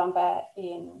Rêve d'Alembert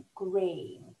in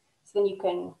green. So then you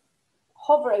can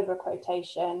hover over a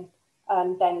quotation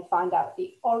and then find out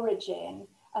the origin.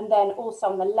 And then also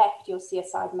on the left, you'll see a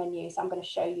side menu. So I'm going to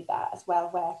show you that as well,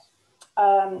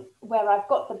 where I've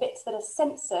got the bits that are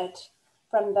censored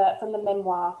from the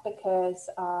memoir, because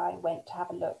I went to have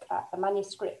a look at the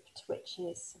manuscript, which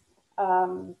is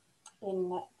in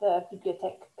the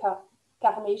Bibliothèque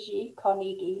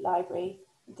Carnegie Library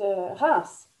de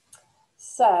Reims.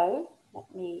 So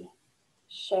let me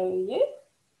show you.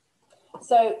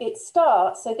 So it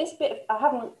starts, so this bit, I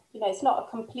haven't, it's not a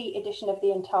complete edition of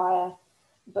the entire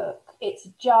book. It's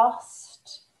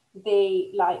just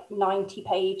the 90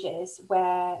 pages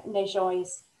where Naigeon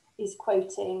is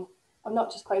quoting, or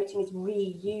not just quoting, is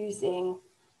reusing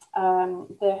the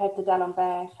Rêve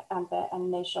d'Alembert and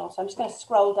Naigeon. So I'm just going to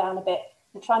scroll down a bit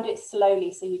and try and do it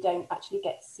slowly so you don't actually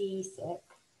get seasick.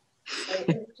 So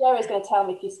Jerry's going to tell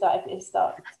me if it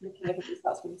starts looking over, if it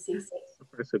starts feeling seasick.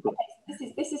 Okay, so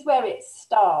this is where it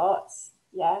starts.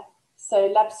 Yeah. So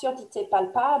l'absurdité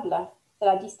palpable de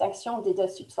la distinction des deux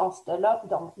substances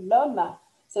dans l'homme.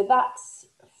 So that's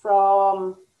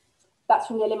from the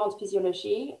Éléments de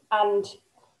physiologie, and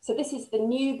so this is the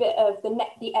new bit of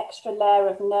the extra layer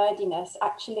of nerdiness,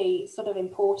 actually sort of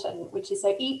important, which is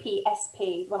so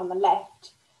EPSP, the one on the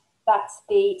left, that's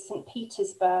the St.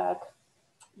 Petersburg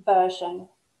version,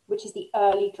 which is the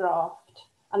early draft,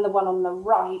 and the one on the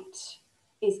right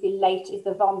is the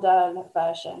Vendôme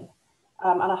version,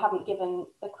 and I haven't given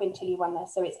the Quintilly one there,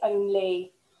 so it's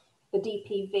only the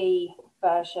DPV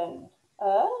version.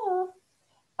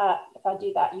 If I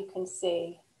do that, you can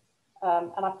see,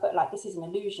 and I put this is an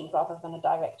allusion rather than a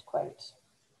direct quote.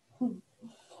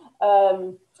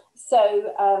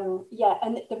 Yeah,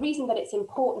 and the reason that it's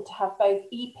important to have both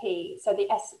EP, so the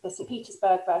St.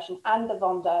 Petersburg version and the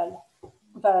Vendôme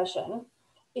version,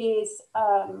 is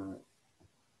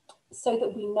so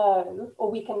that we know, or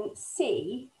we can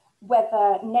see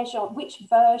whether Naigeon, which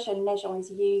version Naigeon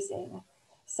is using.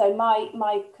 So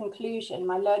my conclusion,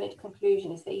 my learned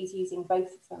conclusion, is that he's using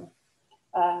both of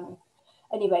them.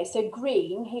 Anyway, so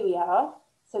green, here we are.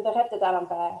 So the Rêve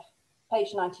d'Alembert,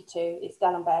 page 92, it's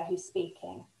D'Alembert who's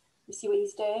speaking. You see what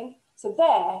he's doing? So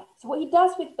what he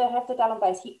does with the Rêve de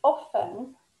d'Alembert is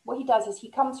what he does is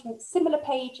he comes from similar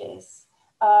pages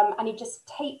and he just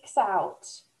takes out,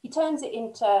 he turns it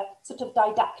into sort of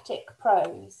didactic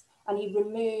prose, and he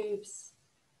removes,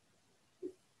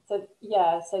 so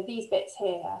these bits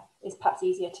here is perhaps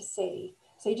easier to see.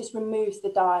 So he just removes the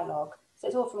dialogue. So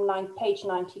it's all from page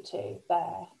 92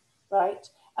 there, right?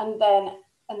 And then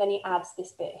he adds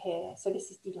this bit here. So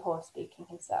this is Diderot speaking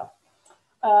himself.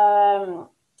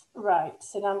 Right,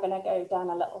 so now I'm going to go down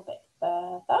a little bit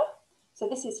further. So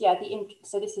this is,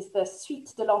 this is the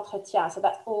suite de l'entretien. So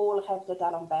that's all Rêve de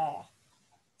d'Alembert.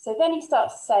 So then he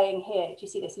starts saying here, do you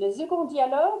see this? Le second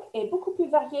dialogue est beaucoup plus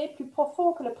varié, plus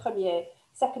profond que le premier.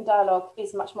 Second dialogue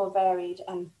is much more varied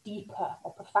and deeper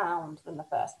or profound than the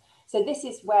first. So this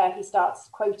is where he starts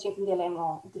quoting from the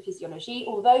Éléments de physiologie,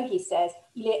 although he says,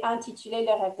 il est intitulé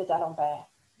Le Rêve de d'Alembert.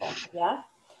 Bon, yeah.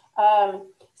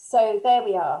 So there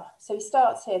we are. So he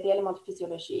starts here, the Éléments de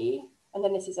physiologie, and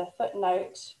then this is a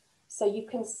footnote. So you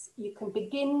can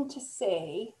begin to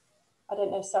see, I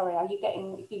don't know, sorry, are you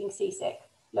feeling seasick?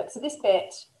 Look, so this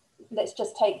bit, let's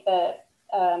just take the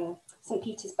St.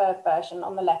 Petersburg version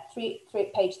on the left,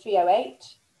 page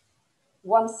 308,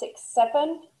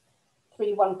 167,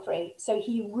 313. So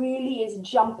he really is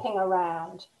jumping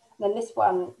around. And then this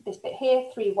bit here,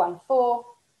 314,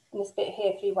 and this bit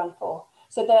here, 314.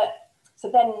 So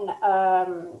then,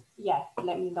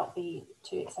 let me not be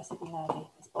too excessively nerdy,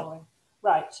 it's boring.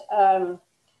 Right,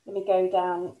 let me go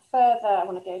down further. I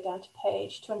want to go down to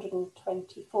page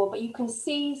 224, but you can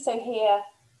see, so here,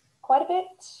 quite a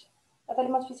bit of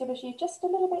Éléments de physiologie, just a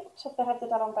little bit of the Rêve de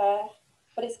d'Alembert,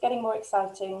 but it's getting more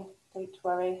exciting, don't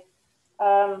worry.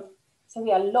 So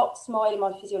yeah, lots more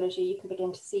Éléments de physiologie, you can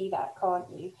begin to see that, can't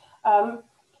you?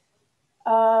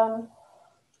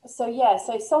 So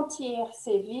sentir,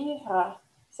 c'est vivre,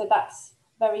 so that's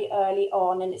very early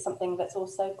on, and it's something that's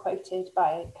also quoted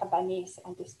by Cabanis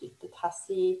and de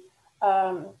Tracy.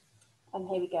 And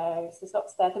here we go, so there's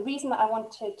lots there. The reason that I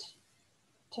wanted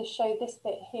to show this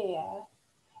bit here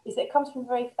is that it comes from a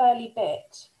very early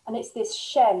bit, and it's this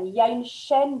chaîne. Il y a une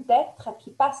chaîne d'être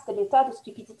qui passe de l'état de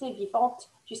stupidité vivante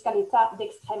jusqu'à l'état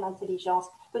d'extrême intelligence.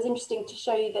 It was interesting to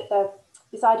show you that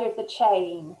this idea of the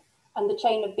chain and the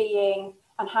chain of being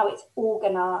and how it's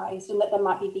organized, and that there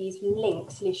might be these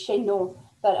links, les chaînons,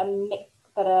 that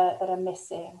are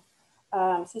missing.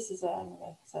 So this is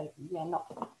anyway. So yeah, not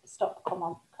stop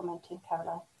commenting,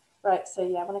 Caroline. Right. So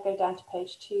yeah, I want to go down to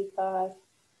page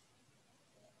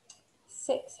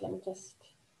 256. Let me just.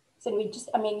 So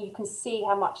I mean, you can see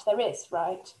how much there is,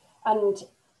 right? And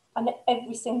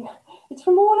every single, it's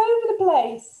from all over the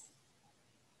place.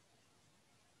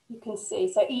 You can see.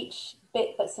 So each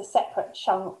bit that's a separate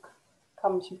chunk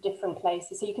comes from different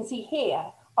places. So you can see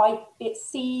here, it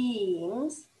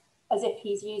seems as if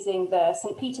he's using the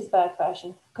St. Petersburg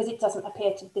version, because this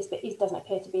bit doesn't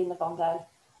appear to be in the Vondel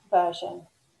version.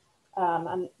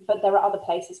 But there are other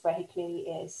places where he clearly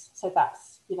is. So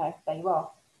that's, there you are,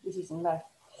 he's using both.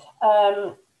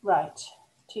 Right,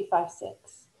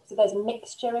 256. So there's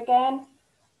mixture again.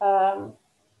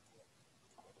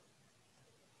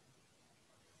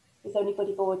 Is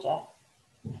anybody bored yet?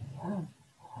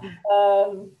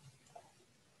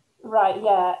 Right,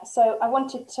 yeah. So I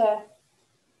wanted to,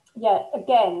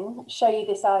 again, show you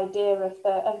this idea of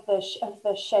the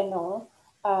chaînon.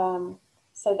 And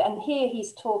here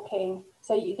he's talking.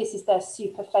 So this is their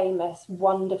super famous,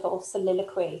 wonderful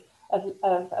soliloquy of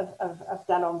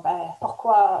d'Alembert.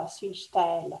 Pourquoi suis-je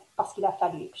tel? Parce qu'il a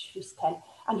fallu que je fusse tel.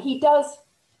 And he does.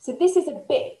 So this is a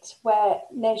bit where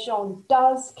Naigeon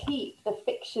does keep the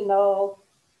fictional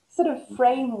sort of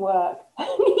framework, and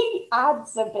he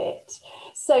adds a bit.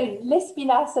 So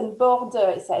Lespinasse and Bordeaux,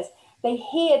 it says, they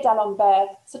hear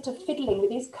d'Alembert sort of fiddling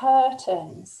with his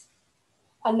curtains,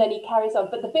 and then he carries on.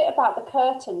 But the bit about the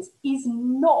curtains is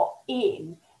not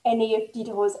in any of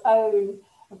Diderot's own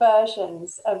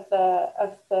versions of the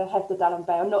Rêve de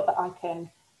d'Alembert, not that I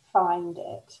can find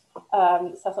it.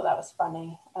 So I thought that was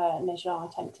funny, Naigeon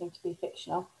attempting to be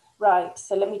fictional. Right,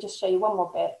 so let me just show you one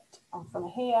more bit from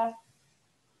here.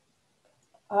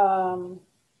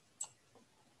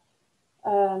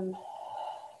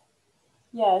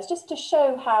 Yeah, it's just to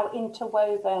show how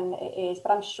interwoven it is,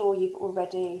 but I'm sure you've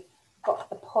already got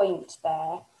the point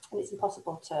there, and it's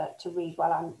impossible to read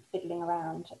while I'm fiddling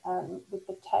around with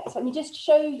the text. Let me just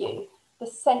show you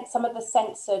some of the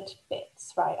censored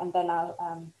bits, right, and then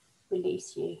I'll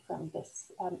release you from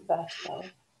this vertigo.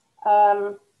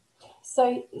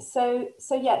 So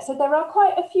there are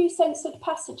quite a few censored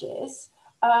passages,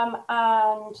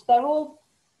 and they're all,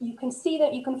 you can see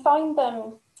that you can find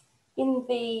them in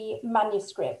the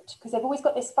manuscript, because they've always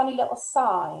got this funny little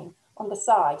sign on the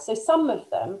side. So some of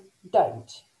them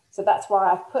don't. So that's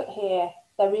why I've put here,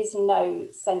 there is no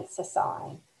censor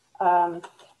sign.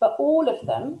 But all of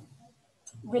them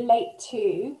relate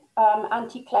to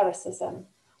anti-clericism,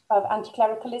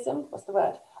 what's the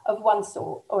word, of one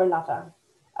sort or another.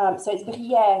 So it's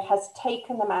Brière has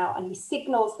taken them out and he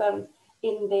signals them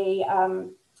in the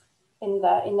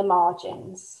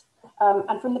margins.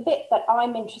 And from the bit that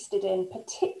I'm interested in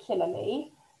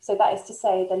particularly, so that is to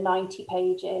say the 90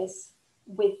 pages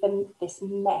with this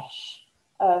mesh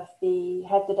of the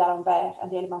Rêve de d'Alembert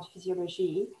and the Éléments de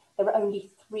physiologie, there are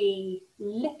only 3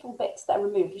 little bits that are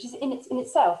removed, which is in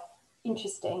itself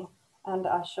interesting. And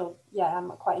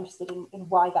I'm quite interested in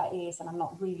why that is, and I'm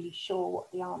not really sure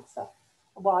what the answer,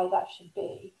 why that should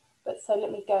be. But so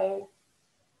let me go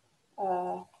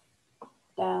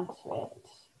down to it.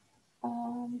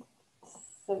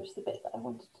 So it's the bit that I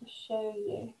wanted to show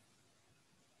you.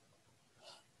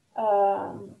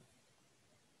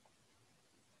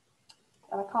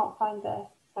 I can't find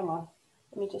hang on,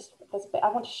 let me just, there's a bit, I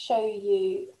want to show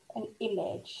you an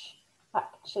image,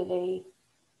 actually,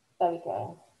 there we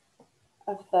go,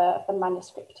 of the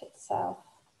manuscript itself.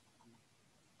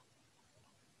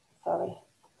 Sorry.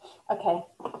 Okay,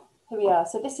 here we are.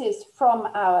 So this is from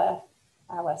our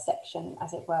section,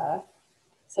 as it were.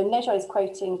 So Naigeon is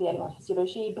quoting the Éléments de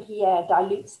physiologie. Brière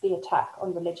dilutes the attack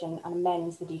on religion and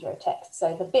amends the Diderot text.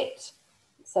 So the bit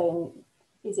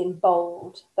is in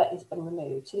bold that has been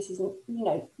removed. So this is,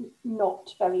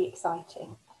 not very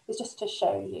exciting. It's just to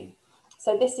show you.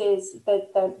 So this is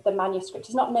the manuscript.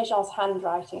 It's not Naigeon's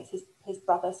handwriting, it's his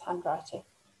brother's handwriting.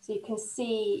 So you can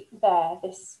see there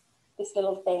this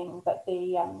little thing that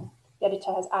the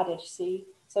editor has added, see.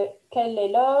 So, quel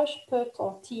éloge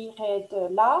peut-on tirer de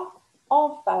là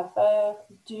en faveur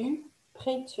du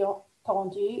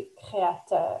prétendu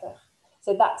créateur?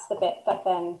 So that's the bit that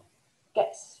then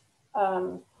gets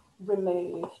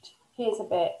removed. Here's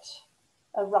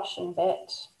a Russian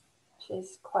bit, which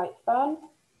is quite fun.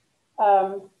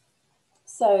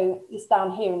 So it's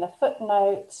down here in the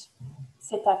footnote.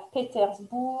 C'est à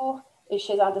Pétersbourg et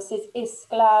chez un de ses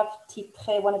esclaves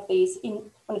titré, one of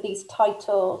these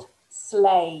titled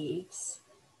slaves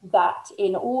that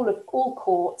in all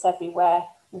courts everywhere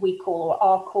we call or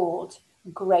are called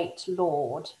great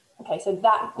lord. Okay, so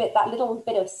that little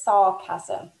bit of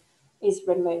sarcasm is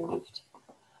removed.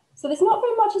 So there's not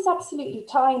very much, it's absolutely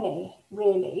tiny,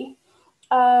 really.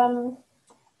 And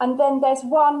then there's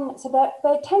one, so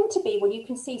there tend to be, well, you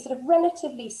can see sort of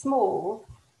relatively small,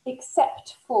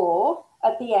 except for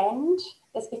at the end,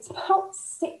 it's about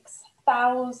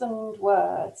 6,000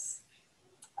 words.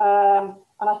 And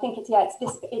I think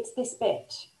it's this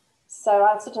bit. So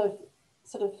I'll sort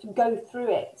of go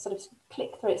through it, sort of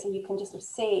click through it so you can just sort of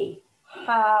see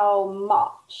how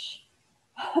much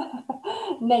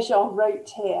Naigeon wrote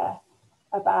here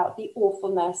about the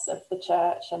awfulness of the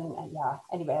church, and yeah,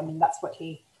 anyway, I mean, that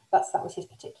was his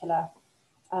particular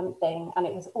thing, and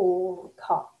it was all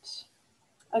cut.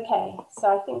 Okay, so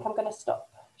I think I'm going to stop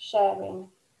sharing.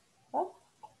 Yeah?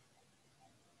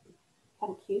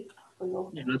 Thank you for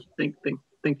your. Yeah, no,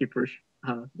 thank you for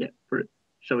for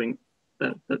showing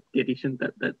the edition.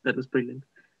 That was brilliant.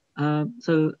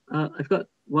 So I've got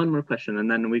one more question, and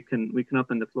then we can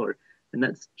open the floor, and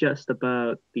that's just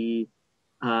about the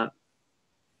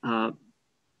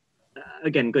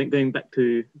again going back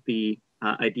to the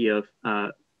idea of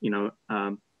a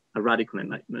radical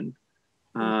enlightenment.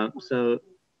 So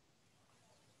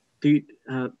to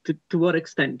what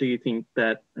extent do you think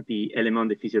that the Éléments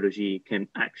de physiologie can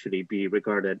actually be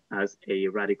regarded as a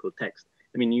radical text?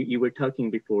 I mean, you were talking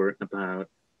before about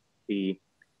the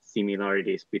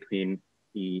similarities between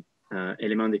the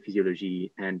Éléments de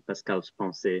physiologie and Pascal's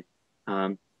Pensée.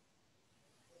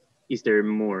 Is there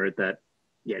more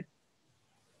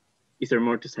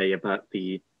to say about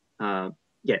the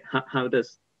how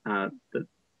does the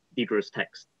Diderot's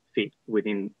text fit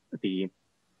within the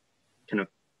kind of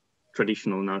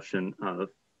traditional notion of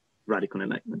radical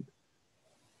enlightenment?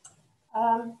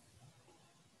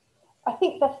 I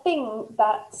think the thing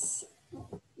that's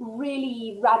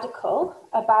really radical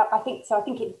about, I think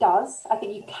it does. I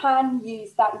think you can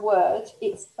use that word.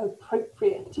 It's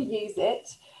appropriate to use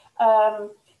it.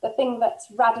 The thing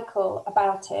that's radical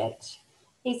about it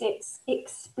is its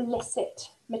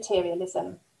explicit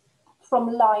materialism.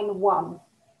 From line 1,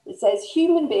 it says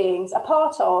human beings are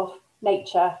part of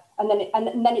nature, and then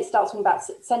it starts talking about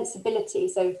sensibility,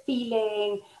 so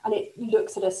feeling, and it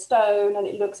looks at a stone and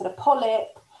it looks at a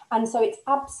polyp, and so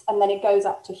and then it goes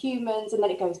up to humans, and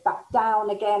then it goes back down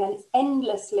again, and it's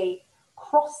endlessly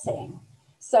crossing.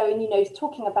 So,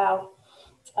 talking about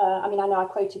I mean, I know I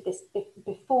quoted this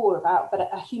before about, but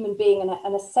a human being and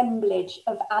an assemblage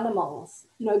of animals,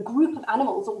 you know, a group of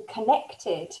animals all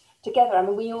connected together. I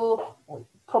mean, we all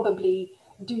probably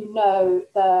do know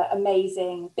the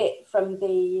amazing bit from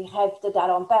the Rêve de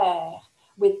d'Alembert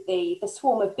with the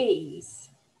swarm of bees,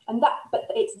 and that, but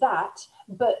it's that,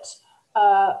 but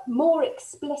more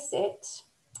explicit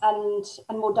and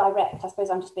more direct. I suppose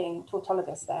I'm just being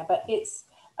tautologous there, but it's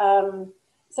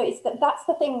so it's that's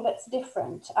the thing that's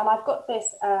different. And I've got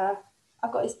this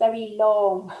very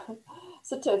long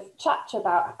sort of chapter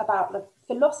about the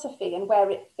philosophy and where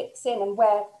it fits in and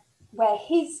where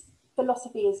his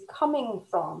philosophy is coming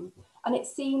from. And it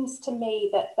seems to me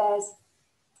that there's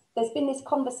been this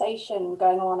conversation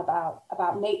going on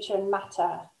about nature and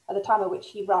matter at the time at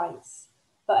which he writes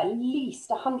for at least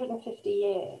 150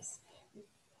 years.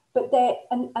 But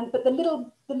but the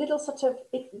little sort of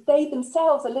they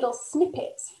themselves are little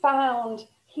snippets found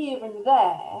here and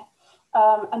there,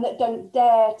 and that don't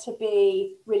dare to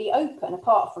be really open,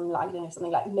 apart from, like, you know,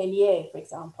 something like Méliès, for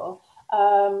example,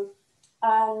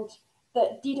 and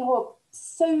that Diderot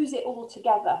sews it all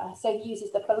together. So he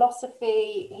uses the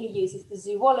philosophy, he uses the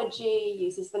zoology,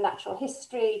 uses the natural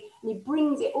history, and he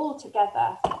brings it all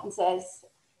together and says,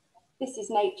 this is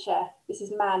nature, this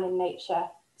is man in nature,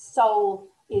 soul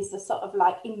is the sort of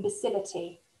like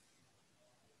imbecility.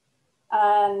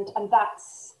 And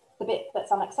that's the bit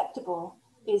that's unacceptable,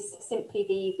 is simply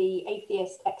the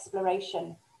atheist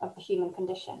exploration of the human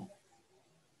condition.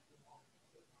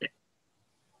 Yeah.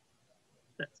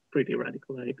 That's pretty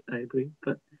radical, I agree.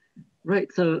 But right,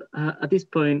 so at this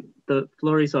point, the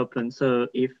floor is open. So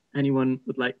if anyone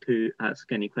would like to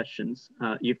ask any questions,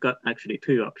 you've got actually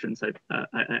two options,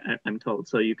 I'm told.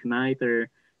 So you can either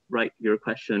write your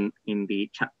question in the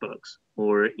chat box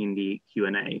or in the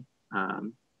Q&A,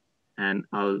 and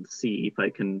I'll see if I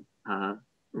can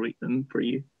read them for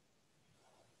you.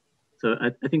 So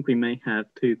I think we may have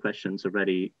two questions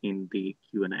already in the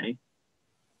Q&A.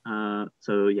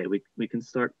 So yeah, we can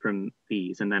start from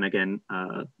these, and then again,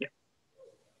 yeah,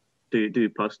 do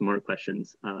post more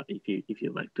questions if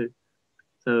you'd like to.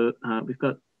 So we've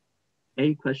got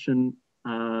a question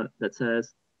that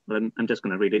says, well, I'm just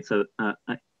going to read it. So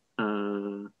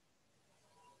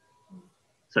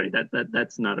sorry,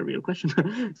 that's not a real question.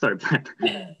 Sorry about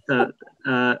that. So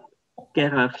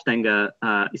Gerhard Stenger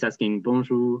is asking,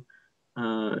 bonjour.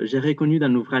 J'ai reconnu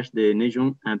dans l'ouvrage de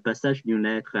Naigeon un passage d'une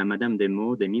lettre à Madame des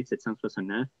Mots de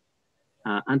 1769,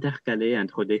 intercalé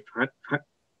entre des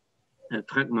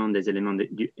fragments des éléments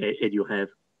et du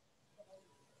rêve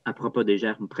à propos des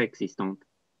germes préexistantes.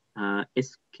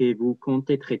 Est-ce que vous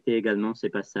comptez traiter également ces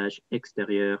passages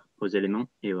extérieurs aux éléments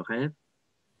et aux rêves?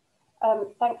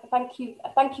 Thank you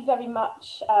very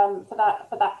much for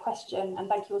that question, and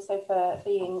thank you also for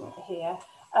being here.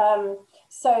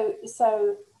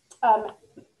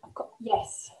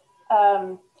 Yes,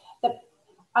 and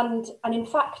in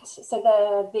fact, so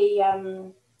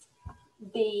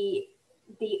the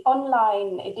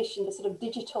online edition, the sort of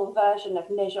digital version of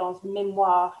Naigeon's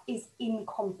Mémoires, is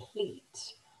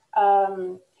incomplete.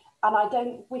 And I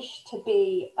don't wish to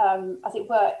be, as it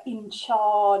were, in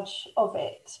charge of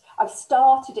it. I've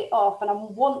started it off and I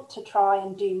want to try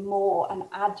and do more and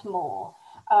add more.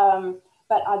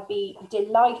 But I'd be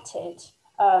delighted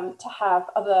to have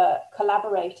other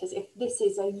collaborators if this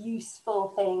is a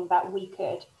useful thing that we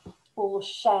could all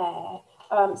share.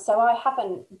 So I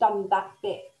haven't done that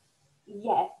bit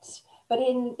yet, but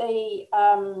in the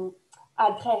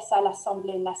Adresse à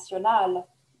l'Assemblée nationale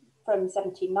from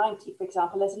 1790, for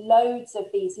example, there's loads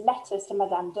of these letters to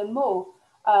Madame de Meaux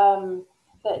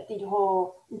that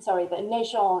that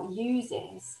Naigeon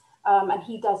uses, and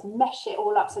he does mesh it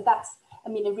all up. So that's, I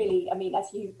mean,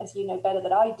 as you know better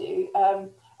than I do, a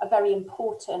very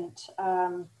important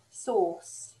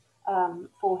source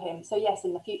for him. So yes,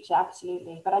 in the future,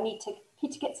 absolutely. But I need to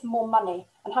get some more money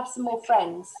and have some more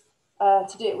friends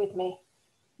to do it with me.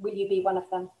 Will you be one of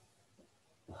them?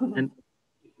 And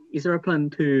is there a plan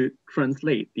to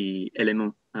translate the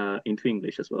Éléments into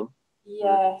English as well?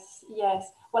 Yes,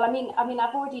 yes. Well, I mean,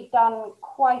 I've already done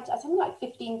quite, something like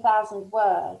 15,000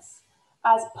 words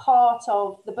as part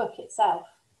of the book itself,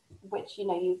 which, you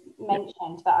know, you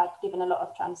mentioned that I've given a lot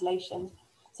of translations.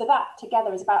 So that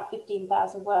together is about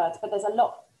 15,000 words, but there's a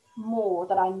lot more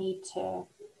that I need to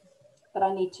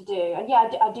do. And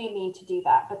yeah, I do need to do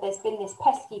that, but there's been this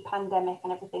pesky pandemic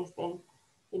and everything's been,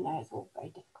 you know, it's all very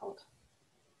difficult.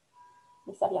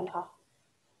 Mais ça viendra,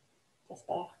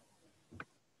 j'espère.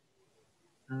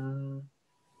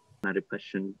 Another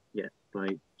question, yeah,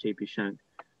 by JP Shank.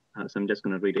 So I'm just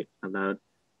going to read it aloud.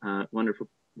 Wonderful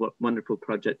what wonderful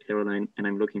project, Caroline, and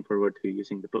I'm looking forward to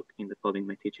using the book in the fall in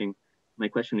my teaching. My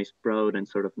question is broad and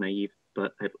sort of naive,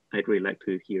 but I'd really like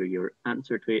to hear your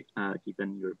answer to it,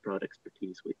 given your broad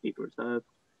expertise with Diderot's œuvre.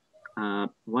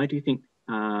 Why do you think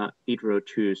Diderot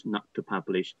chose not to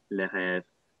publish Les Rêves,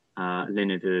 Les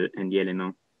Neveux, and the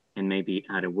Éléments, and maybe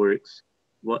other works?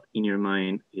 What, in your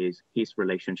mind, is his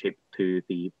relationship to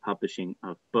the publishing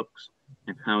of books,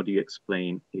 and how do you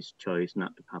explain his choice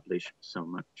not to publish so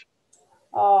much?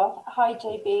 Oh, hi,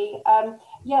 JB.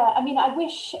 Yeah, I mean, I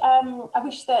wish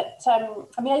that,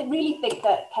 I mean, I really think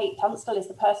that Kate Tunstall is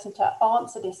the person to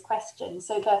answer this question.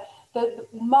 So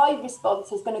my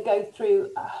response is going to go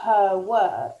through her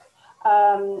work,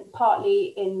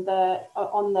 partly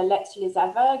on the Lettres sur les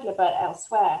aveugles, but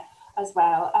elsewhere as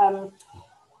well.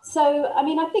 So, I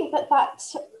mean, I think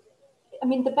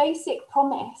the basic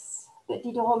promise that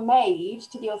Diderot made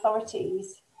to the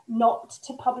authorities not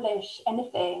to publish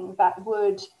anything that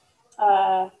would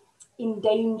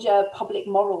endanger public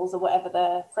morals, or whatever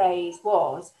the phrase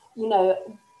was, you know,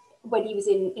 when he was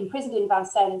imprisoned in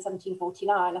Vincennes in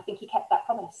 1749, I think he kept that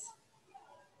promise.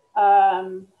 I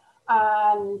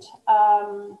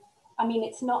mean,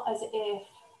 it's not as if,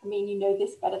 I mean, you know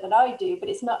this better than I do, but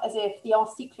it's not as if the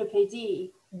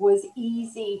Encyclopédie was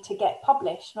easy to get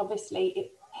published. And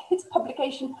obviously, its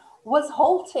publication was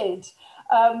halted.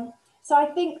 So I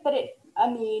think that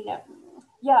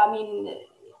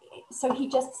so he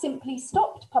just simply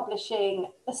stopped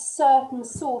publishing a certain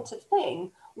sort of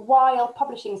thing while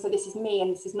publishing. So this is me,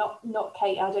 and this is not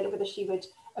Kate. I don't know whether she would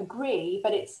agree,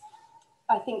 but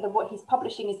I think that what he's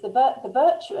publishing is the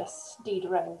virtuous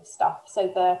Diderot stuff. So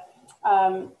the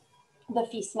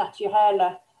Fils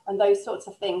naturel and those sorts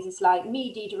of things. It's like,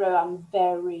 me, Diderot, I'm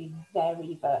very,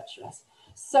 very virtuous.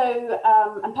 So,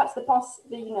 and perhaps the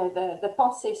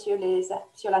pensée sur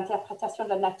l'interprétation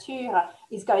de la nature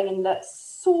is going in that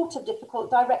sort of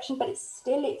difficult direction, but it's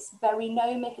very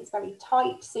gnomic, it's very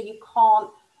tight, so you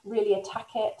can't really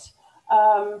attack it.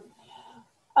 And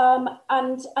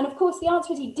of course, the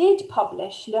answer is he did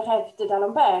publish Le Rêve de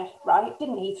d'Alembert, right?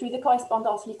 Didn't he? Through the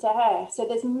correspondance littéraire. So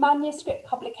there's manuscript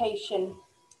publication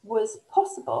was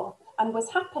possible and was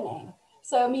happening.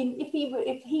 So, I mean, if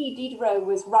Diderot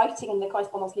was writing in the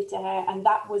correspondance littéraire and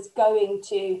that was going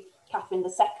to Catherine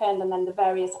II and then the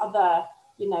various other,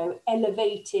 you know,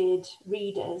 elevated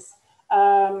readers,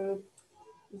 then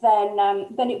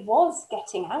it was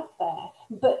getting out there.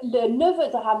 But Le Neveu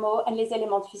de Rameau and Les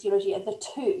Éléments de physiologie are the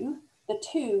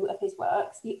two of his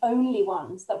works, the only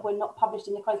ones that were not published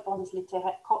in the correspondance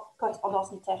littéraire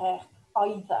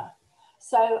either.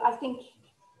 So I think,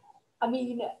 I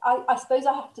mean, I suppose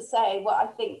I have to say what I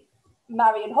think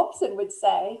Marion Hobson would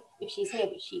say, if she's here,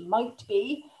 but she might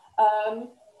be,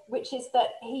 which is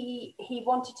that he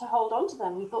wanted to hold on to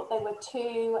them. He thought they were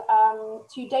too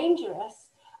dangerous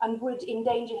and would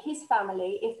endanger his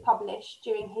family if published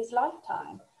during his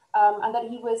lifetime, and that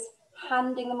he was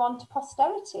handing them on to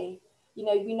posterity. You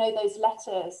know, we know those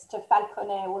letters to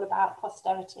Falconet all about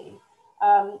posterity.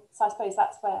 So I suppose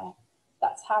that's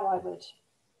how I would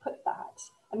put that.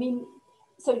 I mean,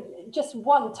 so just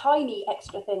one tiny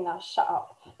extra thing, I'll shut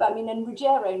up. But I mean, and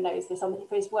Ruggiero knows this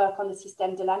for his work on the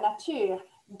Système de la Nature.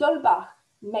 D'Holbach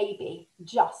maybe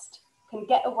just can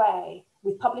get away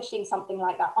with publishing something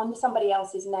like that under somebody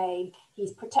else's name.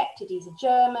 He's protected, he's a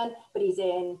German, but he's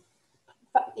in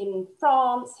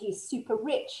France, he's super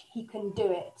rich, he can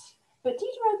do it. But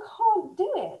Diderot can't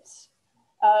do it.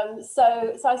 I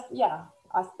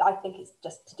think it's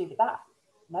just to do with that.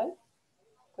 No?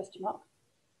 Question mark.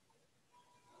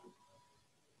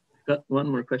 Got one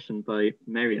more question by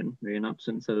Marion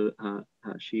Hobson. So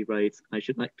she writes, I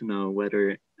should like to know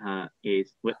whether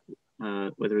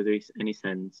whether there is any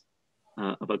sense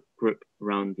of a group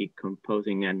around the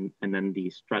composing and then the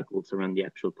struggles around the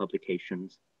actual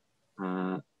publications,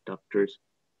 doctors,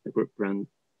 the group around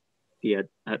the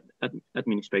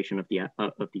administration of the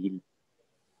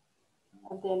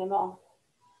Éléments.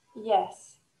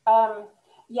 Yes.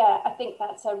 Yeah, I think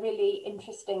that's a really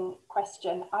interesting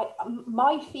question.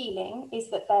 My feeling is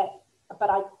that there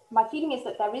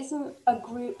isn't a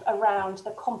group around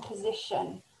the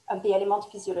composition of the Éléments de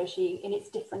physiologie in its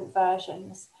different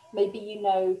versions. Maybe you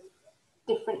know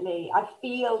differently. I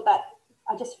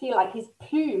just feel like his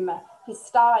plume, his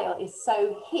style is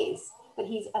so his that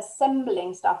he's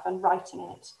assembling stuff and writing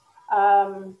it.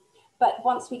 But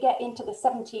once we get into the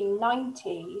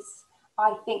 1790s,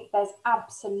 I think there's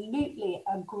absolutely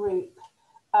a group,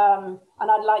 and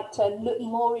I'd like to look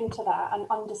more into that and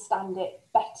understand it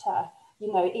better.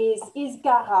 You know, is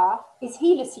Garat, is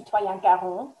he le citoyen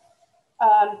Garon?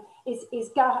 Have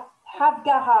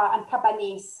Garat and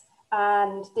Cabanis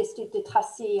and this de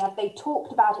Tracy, have they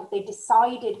talked about it? Have they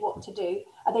decided what to do?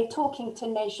 Are they talking to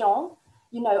Naigeon?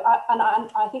 You know,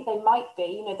 I think they might be.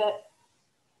 You know, that,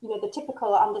 you know, the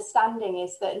typical understanding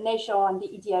is that Naigeon and the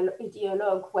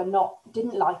ideologue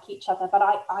didn't like each other,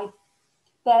 but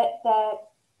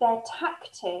their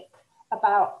tactic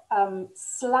about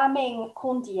slamming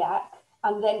Condillac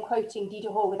and then quoting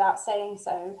Diderot without saying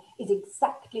so is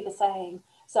exactly the same.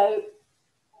 So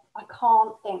I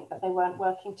can't think that they weren't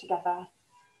working together.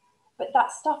 But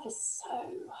that stuff is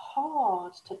so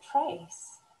hard to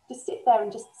trace, to sit there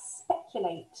and just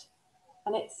speculate.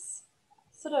 And it's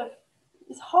sort of,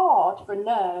 it's hard for a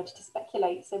nerd to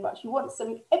speculate so much. You want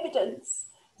some evidence.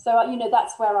 So, you know,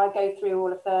 that's where I go through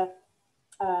all of the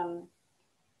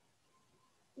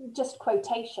just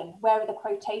quotation. Where are the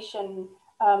quotation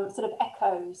sort of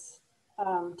echoes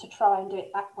to try and do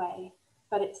it that way?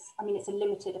 But it's, I mean, it's a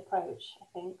limited approach, I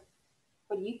think.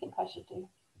 What do you think I should do?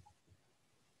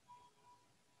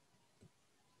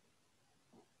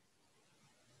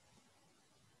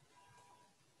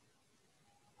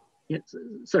 Yes,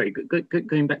 sorry,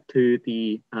 going back to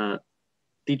the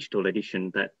digital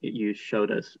edition that you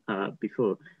showed us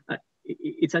before,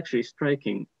 it's actually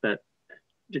striking that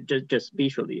just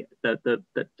visually that the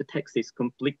text is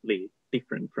completely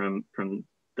different from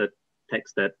the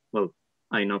text that, well,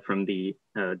 I know from the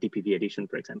DPV edition,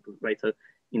 for example, right? So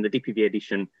in the DPV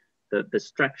edition, the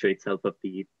structure itself of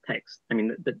the text, I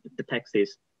mean, the text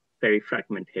is very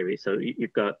fragmentary. So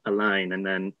you've got a line and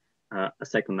then a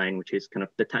second line, which is kind of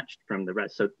detached from the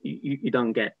rest. So you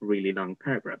don't get really long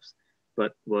paragraphs.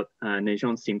 But what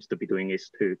Naigeon seems to be doing is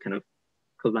to kind of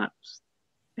collapse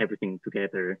everything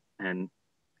together. And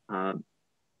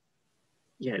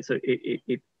yeah, so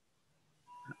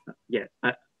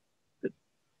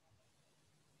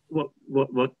what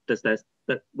does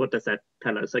that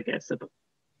tell us, I guess,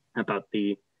 about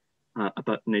the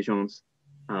about Naigeon's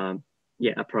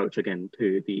approach again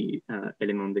to the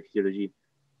Éléments de physiologie?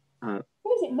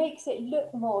 Because it makes it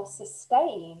look more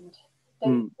sustained,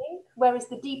 don't you think? Whereas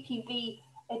the DPV,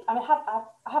 I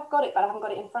have got it, but I haven't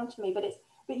got it in front of me. But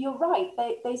you're right.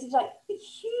 There's like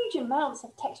huge amounts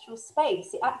of textual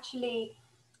space. It actually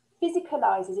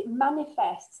physicalizes, it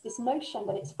manifests this notion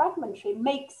that it's fragmentary,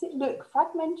 makes it look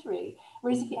fragmentary.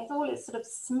 Whereas if it's all sort of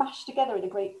smashed together in a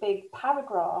great big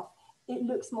paragraph, it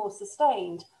looks more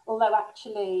sustained. Although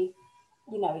actually,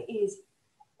 you know, it is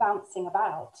bouncing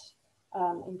about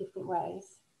in different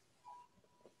ways.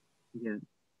 Yeah.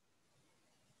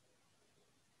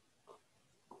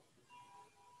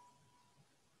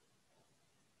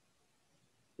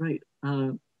 Right.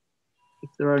 If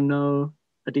there are no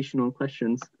additional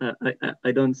questions,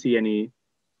 I don't see any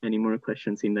more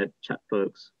questions in the chat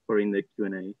box or in the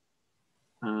Q&A.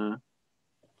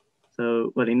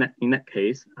 So, well, in that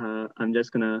case, I'm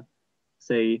just gonna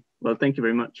say, well, thank you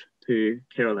very much to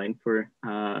Caroline for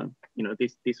you know,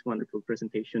 this wonderful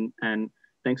presentation, and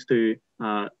thanks to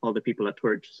all the people at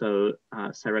Torch. So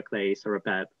Sarah Clay, Sarah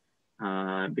Babb,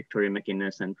 Victoria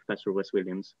McInnes, and Professor Wes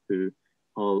Williams, who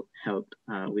all helped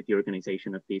with the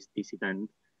organization of this event.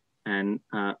 And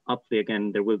hopefully,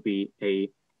 again, there will be a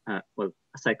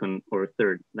second or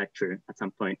third lecture at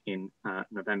some point in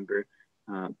November,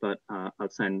 but I'll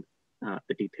send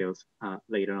the details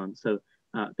later on. So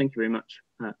thank you very much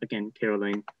again,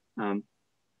 Caroline.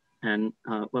 And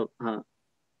well,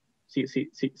 see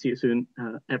you soon,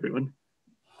 everyone.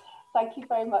 Thank you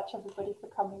very much, everybody, for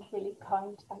coming. Really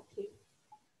kind. Thank you.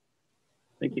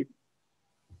 Thank you.